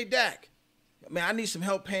 Whitfield, hey Dack. Man, I need some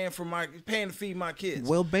help paying to feed my kids.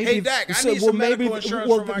 Well, baby, hey Dack, I need some medical insurance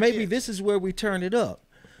for my maybe kids." this is where we turn it up.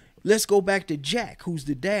 Let's go back to Jack, who's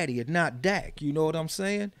the daddy, and not Dack. You know what I'm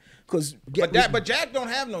saying? But Jack don't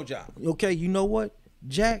have no job. Okay, you know what,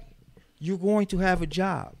 Jack, you're going to have a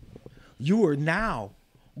job. You are now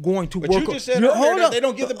going to But work. you just said earlier that they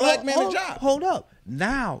don't give the black man a job. Hold up.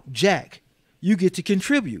 Now, Jack, you get to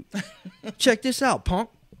contribute. Check this out, punk.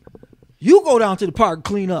 You go down to the park and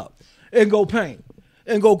clean up. And go paint.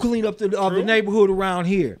 And go clean up the neighborhood around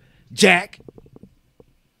here. Jack,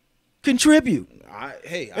 contribute.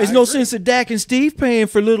 There's no sense of Dack and Steve paying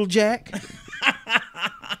for little Jack.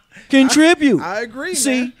 Contribute. I agree,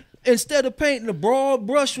 See, man. instead of painting a broad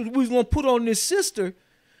brush we was going to put on this sister,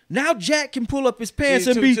 now Jack can pull up his pants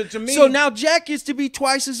and be. To me, so now Jack gets to be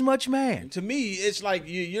twice as much man. To me, it's like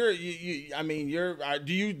do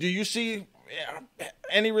you see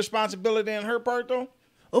any responsibility on her part though?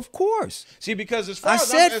 Of course. See, because as far as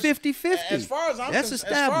I said 50-50. As far as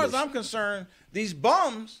I'm concerned, these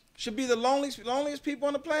bums should be the loneliest people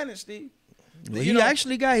on the planet, Steve. Well,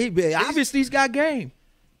 obviously he's got game.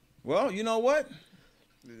 Well, you know what?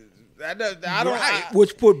 I don't.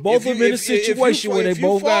 Which put both of them in a situation where they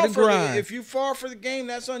both got to grind. If you fall for the game,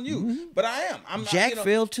 that's on you. Mm-hmm. But I am. Jack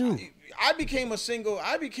failed too. I became a single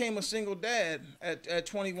dad at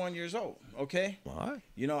 21 years old. Okay. All right.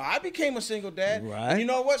 You know, I became a single dad. Right. And you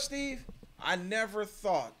know what, Steve? I never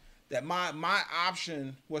thought that my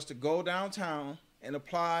option was to go downtown and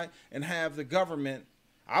apply and have the government.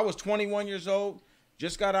 I was 21 years old,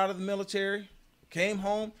 just got out of the military, came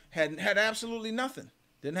home, had absolutely nothing.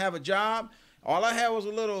 Didn't have a job. All I had was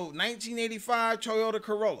a little 1985 Toyota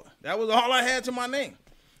Corolla. That was all I had to my name.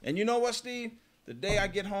 And you know what, Steve? The day I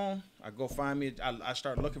get home, I go find me. I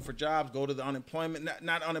start looking for jobs. Go to the unemployment,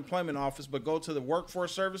 not unemployment office, but go to the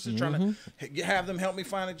workforce services, trying to have them help me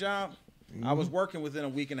find a job. I was working within a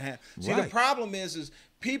week and a half. See, the problem is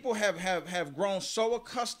people have grown so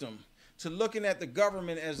accustomed to looking at the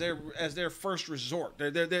government as their first resort.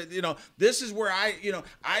 They're you know, this is where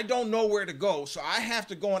I don't know where to go, so I have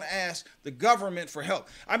to go and ask the government for help.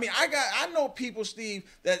 I mean, I know people, Steve,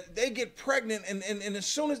 that they get pregnant, and as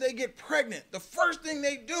soon as they get pregnant, the first thing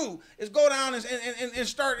they do is go down and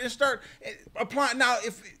start applying. Now,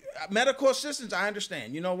 if medical assistance, I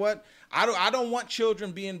understand. You know what? I don't want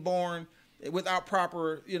children being born without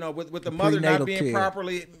proper, with the mother not being care.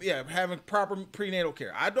 Properly, having proper prenatal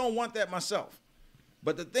care. I don't want that myself.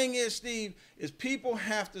 But the thing is, Steve, is people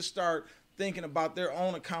have to start thinking about their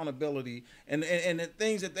own accountability and the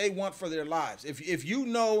things that they want for their lives. If you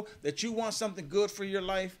know that you want something good for your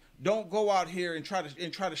life, don't go out here and try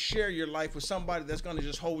to share your life with somebody that's going to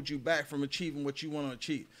just hold you back from achieving what you want to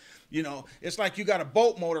achieve. You know, it's like you got a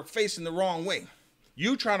boat motor facing the wrong way.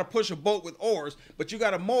 You trying to push a boat with oars, but you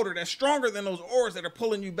got a motor that's stronger than those oars that are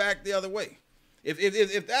pulling you back the other way.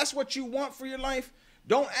 If that's what you want for your life,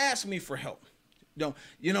 don't ask me for help. Don't,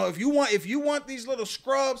 if you want these little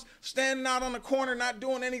scrubs standing out on the corner not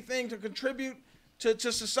doing anything to contribute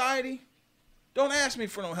to society, don't ask me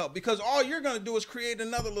for no help, because all you're going to do is create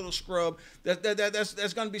another little scrub that's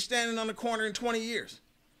going to be standing on the corner in 20 years.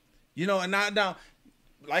 And now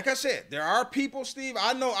like I said, there are people, Steve.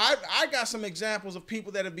 I know I got some examples of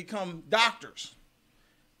people that have become doctors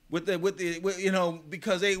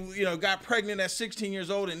because they got pregnant at 16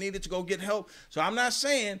 years old and needed to go get help. So I'm not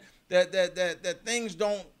saying that things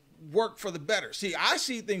don't work for the better. See, I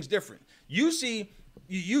see things different. You see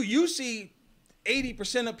 80%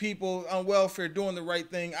 of people on welfare doing the right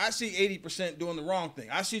thing. I see 80% doing the wrong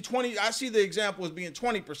thing. I see the example as being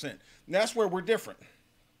 20%. And that's where we're different.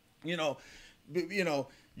 I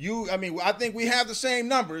think we have the same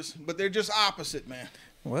numbers, but they're just opposite, man.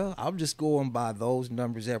 Well, I'm just going by those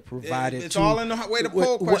numbers that provided. It's all in the way the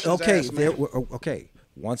poll questions okay, asked, man. okay.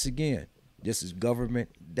 Once again, this is government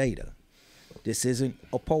data. This isn't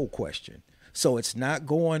a poll question. So it's not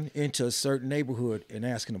going into a certain neighborhood and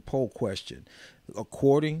asking a poll question.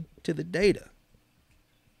 According to the data,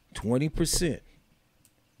 20%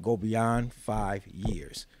 go beyond 5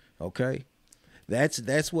 years. Okay?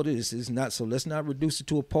 That's what it is. It's not, so let's not reduce it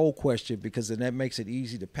to a poll question, because then that makes it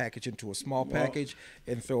easy to package into a small package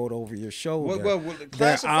and throw it over your shoulder. Well,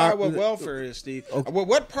 classify what welfare is, Steve. Okay.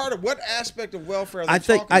 What aspect of welfare are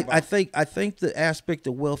they talking about? I think the aspect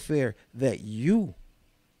of welfare that you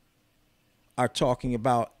are talking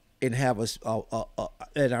about and have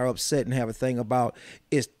and are upset and have a thing about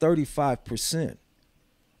is 35%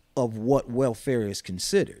 of what welfare is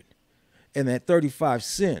considered, and that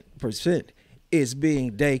 35% is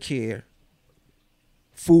being daycare,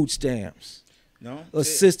 food stamps,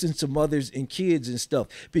 assistance to mothers and kids and stuff,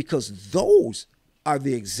 because those are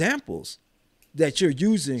the examples that you're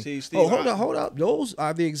using. See, Steve, hold up. Those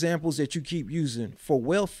are the examples that you keep using for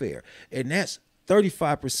welfare, and that's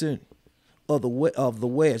 35% of the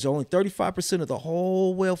wedge. Only 35% of the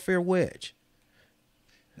whole welfare wedge.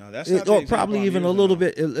 No, that's not probably even a little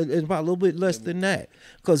bit, about a little bit less than that,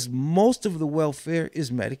 because most of the welfare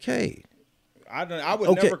is Medicaid. I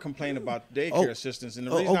would never complain about daycare assistance, and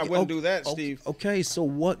the reason I wouldn't do that, Steve. Okay, so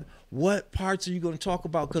what parts are you going to talk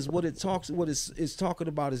about? Because what it's talking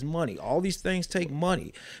about is money. All these things take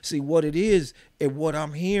money. See, what it is, and what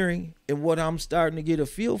I'm hearing, and what I'm starting to get a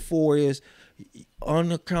feel for is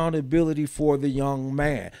unaccountability for the young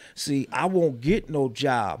man. See, I won't get no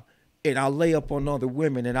job, and I'll lay up on other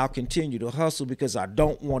women, and I'll continue to hustle because I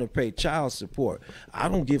don't want to pay child support. I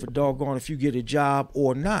don't give a doggone if you get a job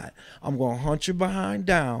or not. I'm going to hunt your behind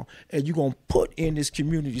down, and you're going to put in this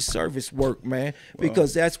community service work, man,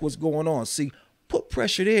 because that's what's going on. See, put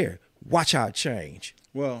pressure there. Watch how it change.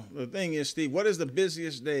 Well, the thing is, Steve, what is the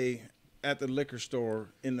busiest day at the liquor store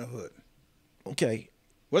in the hood? Okay.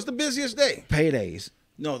 What's the busiest day? Paydays.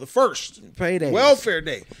 No, the first payday, welfare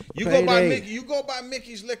day. You go by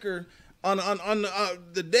Mickey's Liquor on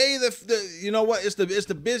the day the you know what? It's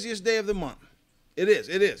the busiest day of the month. It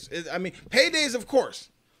is. I mean, paydays, of course,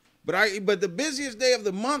 but the busiest day of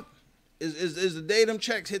the month is the day them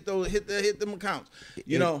checks hit them accounts.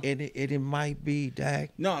 You know, and it might be,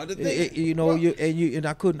 Dack. No, the thing, and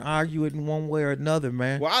I couldn't argue it in one way or another,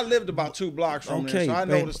 man. Well, I lived about 2 blocks from there, so I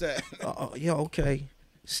noticed that. Yeah, okay.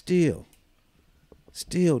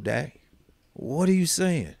 Still, Dack, what are you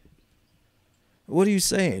saying? What are you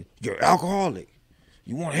saying? You're alcoholic.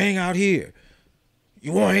 You want to hang out here.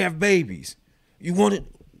 You want to have babies. What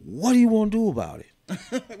do you want to do about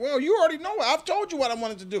it? Well, you already know. I've told you what I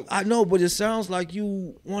wanted to do. I know, but it sounds like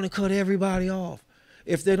you want to cut everybody off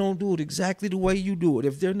if they don't do it exactly the way you do it.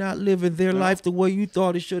 If they're not living their life the way you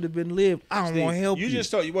thought it should have been lived, I don't want to help you.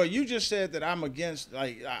 You just said that I'm against,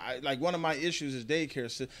 like one of my issues is daycare.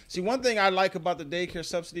 See, one thing I like about the daycare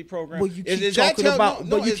subsidy program you keep talking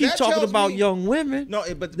about young women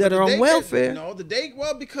that are on welfare. No,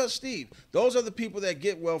 because Steve, those are the people that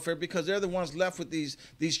get welfare because they're the ones left with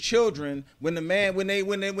these children when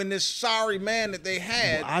this sorry man that they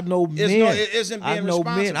had. I know men. Isn't being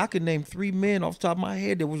responsible. Men. I could name 3 men off the top of my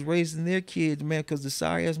head that was raising their kids, man, because the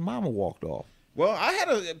sorry ass mama walked off. Well, I had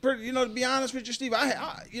to be honest with you, Steve.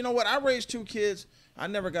 You know what? I raised 2 kids. I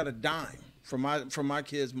never got a dime from my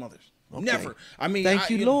kids' mothers. Okay. Never. I mean, thank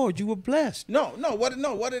you, Lord. You were blessed. No.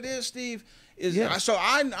 What it is, Steve, is so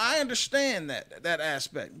I understand that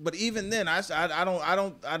aspect. But even then, I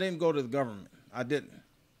didn't go to the government. I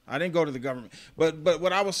didn't go to the government. But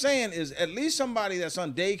what I was saying is, at least somebody that's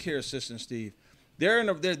on daycare assistance, Steve,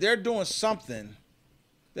 they're doing something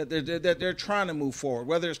that they're trying to move forward,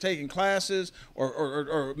 whether it's taking classes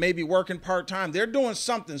or maybe working part-time. They're doing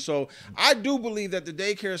something. So I do believe that the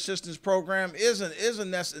daycare assistance program is a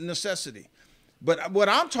necessity. But what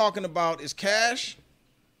I'm talking about is cash.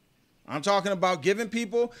 I'm talking about giving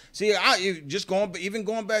people. See,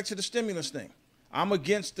 going back to the stimulus thing. I'm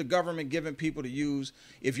against the government giving people to use.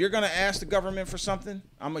 If you're going to ask the government for something,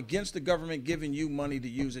 I'm against the government giving you money to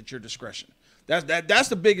use at your discretion. That's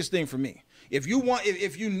the biggest thing for me. If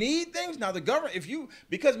you need things, now the government,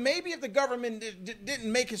 because maybe if the government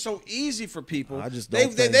didn't make it so easy for people,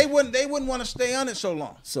 they wouldn't want to stay on it so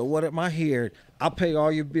long. So what am I hearing? I'll pay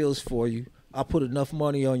all your bills for you. I'll put enough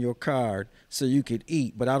money on your card so you could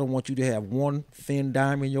eat, but I don't want you to have one thin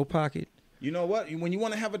dime in your pocket. You know what? When you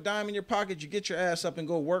want to have a dime in your pocket, you get your ass up and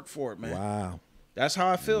go work for it, man. Wow. That's how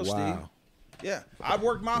I feel, Steve. Yeah, I've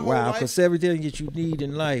worked my whole Wow, life. because everything that you need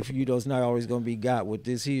in life, it's not always going to be got with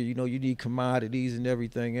this here. You need commodities and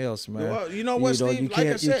everything else, man. Well, you know what, Steve? You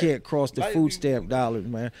can't cross the food stamp dollars,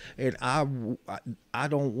 man. And I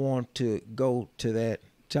don't want to go to that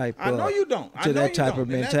type. I know you don't. To that type of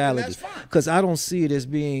mentality, and that's fine. Because I don't see it as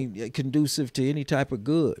being conducive to any type of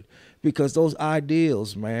good. Because those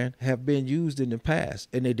ideals, man, have been used in the past,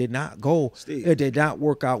 and they did not go. Steve, it did not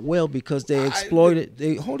work out well because they exploited.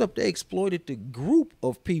 They exploited the group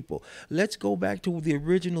of people. Let's go back to the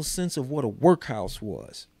original sense of what a workhouse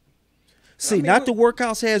was. See, not the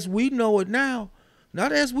workhouse as we know it now.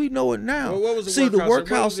 Not as we know it now. Well, what was the See,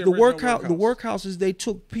 workhouse? the workhouses, they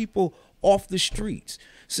took people off the streets.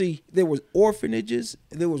 See, there was orphanages,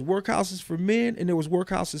 there was workhouses for men, and there was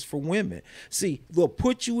workhouses for women. See, they'll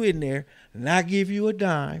put you in there, not give you a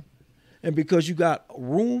dime, and because you got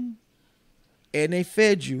room and they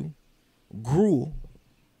fed you gruel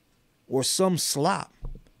or some slop,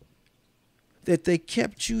 that they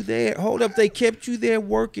kept you there. Hold up, they kept you there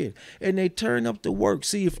working, and they turned up the work.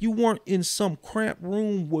 See, if you weren't in some cramped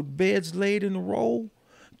room with beds laid in a row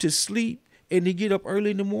to sleep, and to get up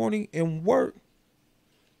early in the morning and work,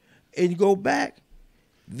 and you go back,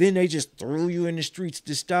 then they just threw you in the streets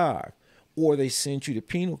to starve. Or they sent you to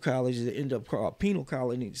penal colleges that end up called penal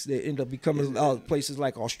colonies that end up becoming places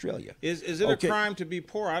like Australia. Is it a crime to be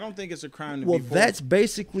poor? I don't think it's a crime to be poor. Well, that's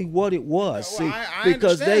basically what it was. Well, See,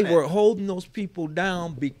 because they were holding those people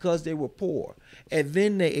down because they were poor. And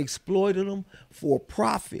then they exploited them for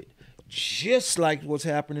profit. Just like what's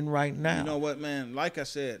happening right now. You know what, man? Like I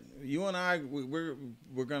said, you and I,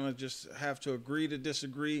 we're gonna just have to agree to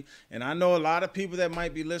disagree. And I know a lot of people that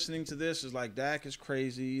might be listening to this is like, Dack is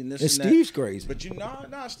crazy and this and Steve's that. Crazy. But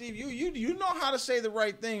Steve, you know how to say the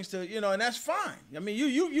right things to and that's fine. I mean,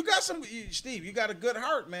 you got Steve, you got a good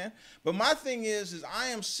heart, man. But my thing is I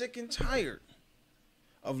am sick and tired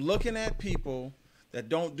of looking at people that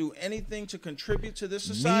don't do anything to contribute to this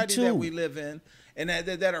society that we live in, and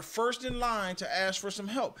that are first in line to ask for some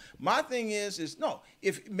help. My thing is no.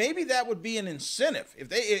 If maybe that would be an incentive.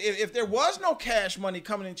 If there was no cash money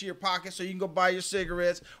coming into your pocket, so you can go buy your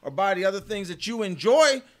cigarettes or buy the other things that you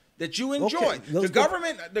enjoy. Okay,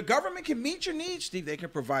 the government can meet your needs, Steve. They can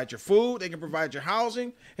provide your food. They can provide your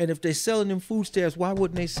housing. And if they're selling them food stamps, why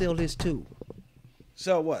wouldn't they sell this too?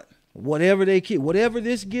 Sell what? Whatever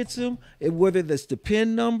this gets them, whether that's the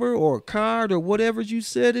PIN number or a card or whatever you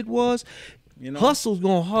said it was, hustle's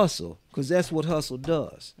gonna hustle because that's what hustle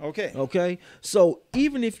does. Okay. So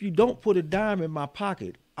even if you don't put a dime in my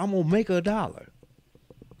pocket, I'm gonna make $1.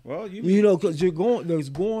 Well, because there's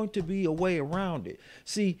going to be a way around it.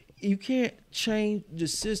 See, you can't change the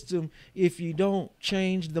system if you don't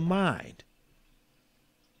change the mind.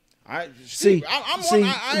 I agree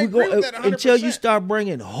with that 100%. Until you start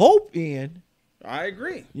bringing hope in. I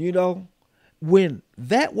agree. When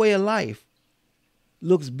that way of life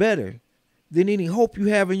looks better than any hope you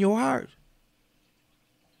have in your heart,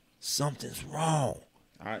 something's wrong.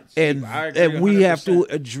 And we have to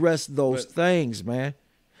address those things, man.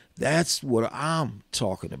 That's what I'm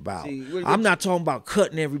talking about. I'm not talking about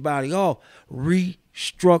cutting everybody off.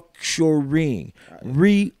 Restructuring,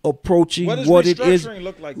 reapproaching what it is. What does restructuring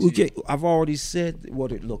look like to you? I've already said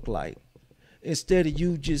what it looked like. Instead of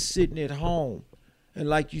you just sitting at home, and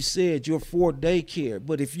like you said, you're for daycare.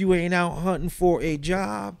 But if you ain't out hunting for a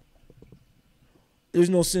job, there's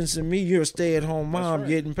no sense in me. You're a stay-at-home mom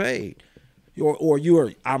getting paid.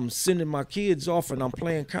 I'm sending my kids off and I'm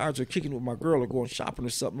playing cards or kicking with my girl or going shopping or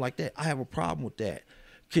something like that. I have a problem with that.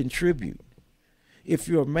 Contribute. If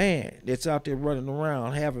you're a man that's out there running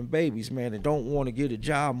around having babies, man, and don't want to get a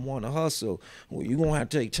job and want to hustle, well, you're going to have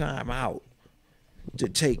to take time out to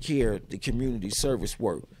take care of the community service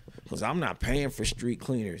work. Because I'm not paying for street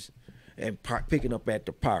cleaners and picking up at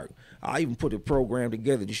the park. I even put a program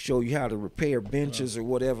together to show you how to repair benches or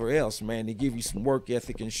whatever else, man, to give you some work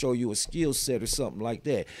ethic and show you a skill set or something like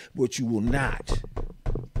that. But you will not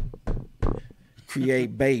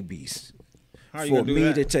create babies for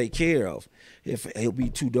me to take care of if he'll be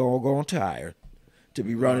too doggone tired to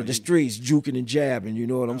be running the streets, juking and jabbing, you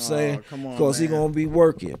know what I'm saying? Because he's going to be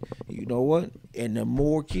working. You know what? And the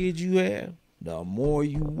more kids you have, the more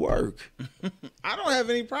you work. I don't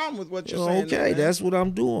have any problem with what you're saying. Okay, that's what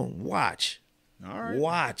I'm doing. Watch. All right.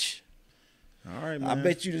 Watch. All right, man. I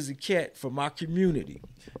bet you there's a cat from my community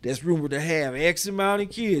that's rumored to have X amount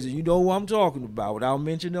of kids, and you know who I'm talking about without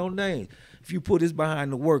mentioning no names. If you put this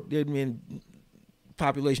behind the work, that mean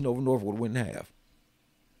population over North would win half.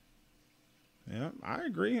 Yeah, I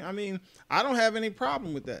agree. I mean, I don't have any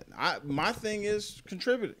problem with that. My thing is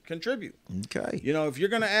contribute. Okay. You know, if you're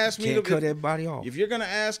gonna ask me Can't to, cut everybody off. if you're gonna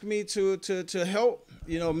ask me to help,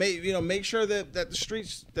 make sure that the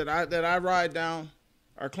streets that I ride down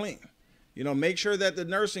are clean. You know, make sure that the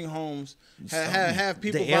nursing homes have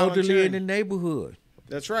people the elderly in volunteering. the neighborhood.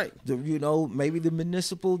 That's right. Maybe the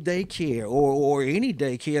municipal daycare or any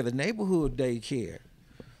daycare, the neighborhood daycare.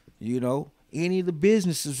 Any of the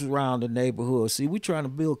businesses around the neighborhood. See, we're trying to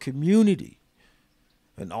build community,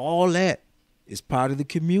 and all that is part of the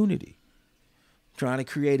community. Trying to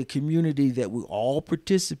create a community that we all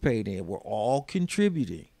participate in, we're all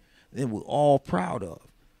contributing, and we're all proud of,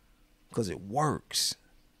 because it works.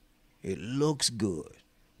 It looks good.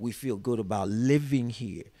 We feel good about living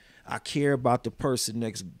here. I care about the person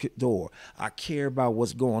next door. I care about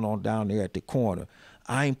what's going on down there at the corner.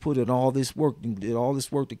 I ain't put in all this work and did all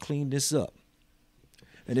this work to clean this up.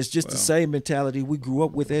 And it's just the same mentality we grew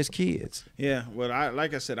up with as kids. Yeah, well,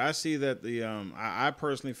 like I said, I see that I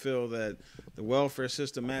personally feel that the welfare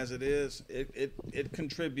system as it is, it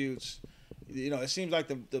contributes. It seems like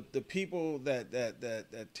the people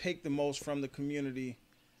that take the most from the community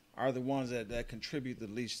are the ones that contribute the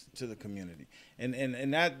least to the community.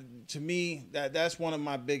 And that, to me, that's one of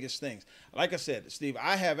my biggest things. Like I said, Steve,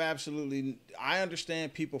 I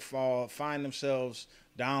understand people find themselves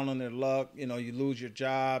down on their luck. You lose your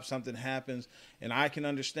job, something happens, and I can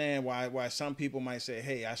understand why some people might say,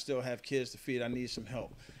 hey, I still have kids to feed, I need some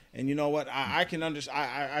help. And you know what? I can understand.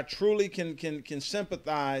 I truly can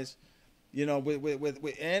sympathize,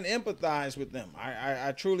 with and empathize with them.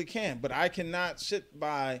 I truly can, but I cannot sit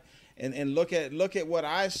by and look at what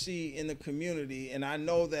I see in the community, and I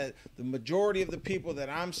know that the majority of the people that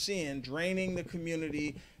I'm seeing draining the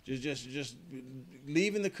community, just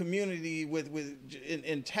leaving the community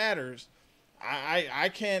in tatters. I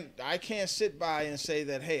can't sit by and say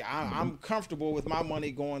that, hey, I'm comfortable with my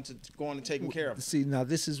money going to taking care of it. See, now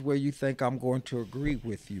this is where you think I'm going to agree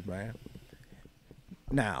with you, man.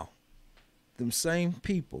 Now, them same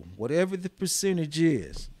people, whatever the percentage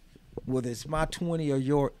is, whether it's my 20 or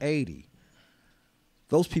your 80,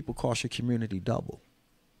 those people cost your community double.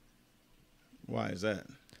 Why is that?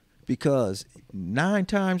 Because 9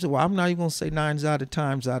 times, well, I'm not even going to say 9 out of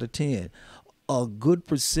 10, a good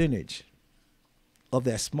percentage of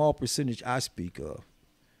that small percentage I speak of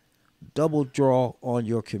double draw on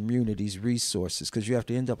your community's resources, because you have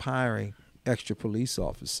to end up hiring extra police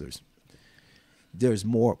officers. There's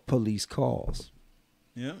more police calls.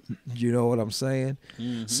 Yeah. You know what I'm saying?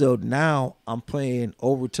 Mm-hmm. So now I'm paying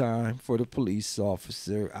overtime for the police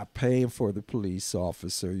officer. I'm paying for the police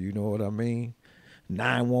officer. You know what I mean?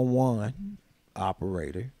 911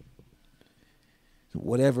 operator.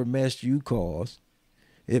 Whatever mess you cause,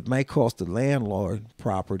 it may cost the landlord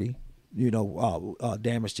property,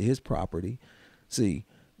 damage to his property. See,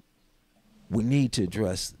 we need to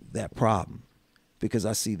address that problem, because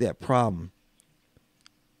I see that problem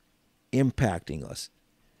impacting us.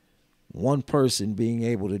 One person being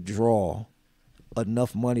able to draw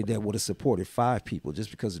enough money that would have supported 5 people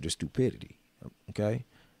just because of their stupidity, okay,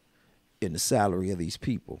 in the salary of these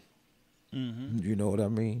people. Mm-hmm. You know what I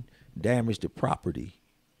mean? Damage to property,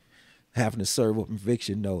 having to serve an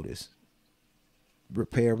eviction notice,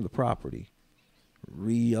 repair the property,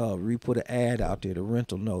 put an ad out there, the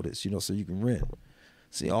rental notice, so you can rent.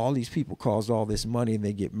 See, all these people cost all this money, and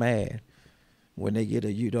they get mad when they get a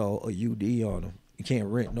UD on them. You can't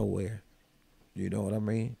rent nowhere. You know what I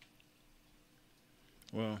mean?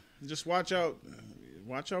 Well, just watch out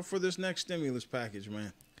for this next stimulus package,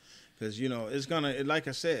 man. Because it's gonna, like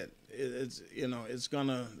I said, it's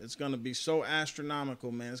gonna be so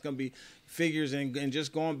astronomical, man. It's gonna be figures, and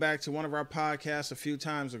just going back to one of our podcasts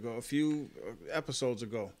a few episodes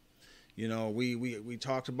ago, we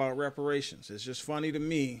talked about reparations. It's just funny to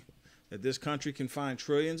me that this country can find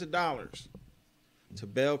trillions of dollars to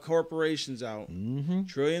bail corporations out, mm-hmm.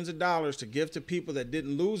 trillions of dollars to give to people that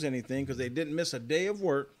didn't lose anything because they didn't miss a day of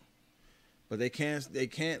work, but they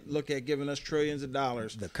can't look at giving us trillions of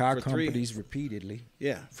dollars. The car companies repeatedly.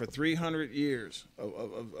 Yeah, for 300 years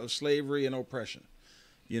of slavery and oppression.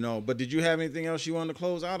 But did you have anything else you wanted to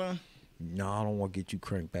close out on? No, I don't want to get you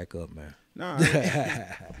cranked back up, man. No.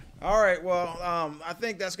 All right. Well, I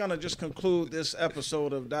think that's going to just conclude this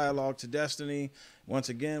episode of Dialogue to Destiny. Once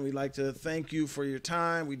again, we'd like to thank you for your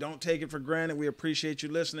time. We don't take it for granted. We appreciate you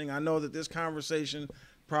listening. I know that this conversation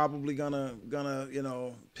probably gonna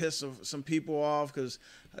piss some people off, because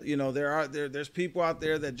there's people out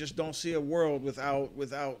there that just don't see a world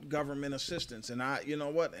without government assistance, and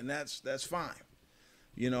and that's fine.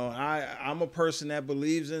 I'm a person that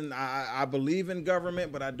believes I believe in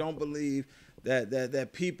government, but I don't believe that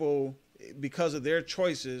people, because of their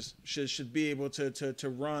choices, should be able to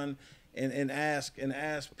run and ask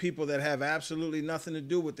people that have absolutely nothing to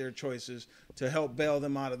do with their choices to help bail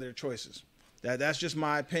them out of their choices. That's just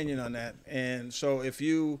my opinion on that. And so if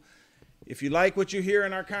you like what you hear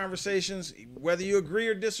in our conversations, whether you agree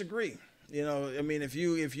or disagree, I mean, if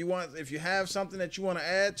you have something that you want to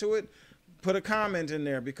add to it, put a comment in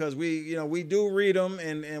there, because we do read them,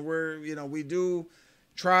 and we do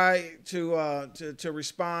try to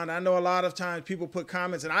respond. I know a lot of times people put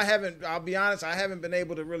comments, and I'll be honest, I haven't been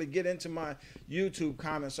able to really get into my YouTube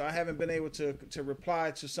comments, so I haven't been able to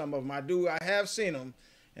reply to some of them. I have seen them,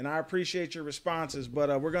 and I appreciate your responses,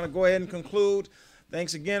 but we're going to go ahead and conclude.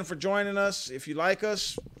 Thanks again for joining us. If you like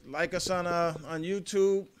us on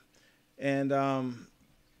YouTube, and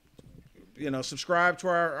subscribe to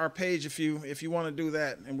our page if you want to do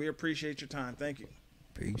that, and we appreciate your time. Thank you.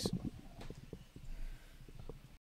 Peace.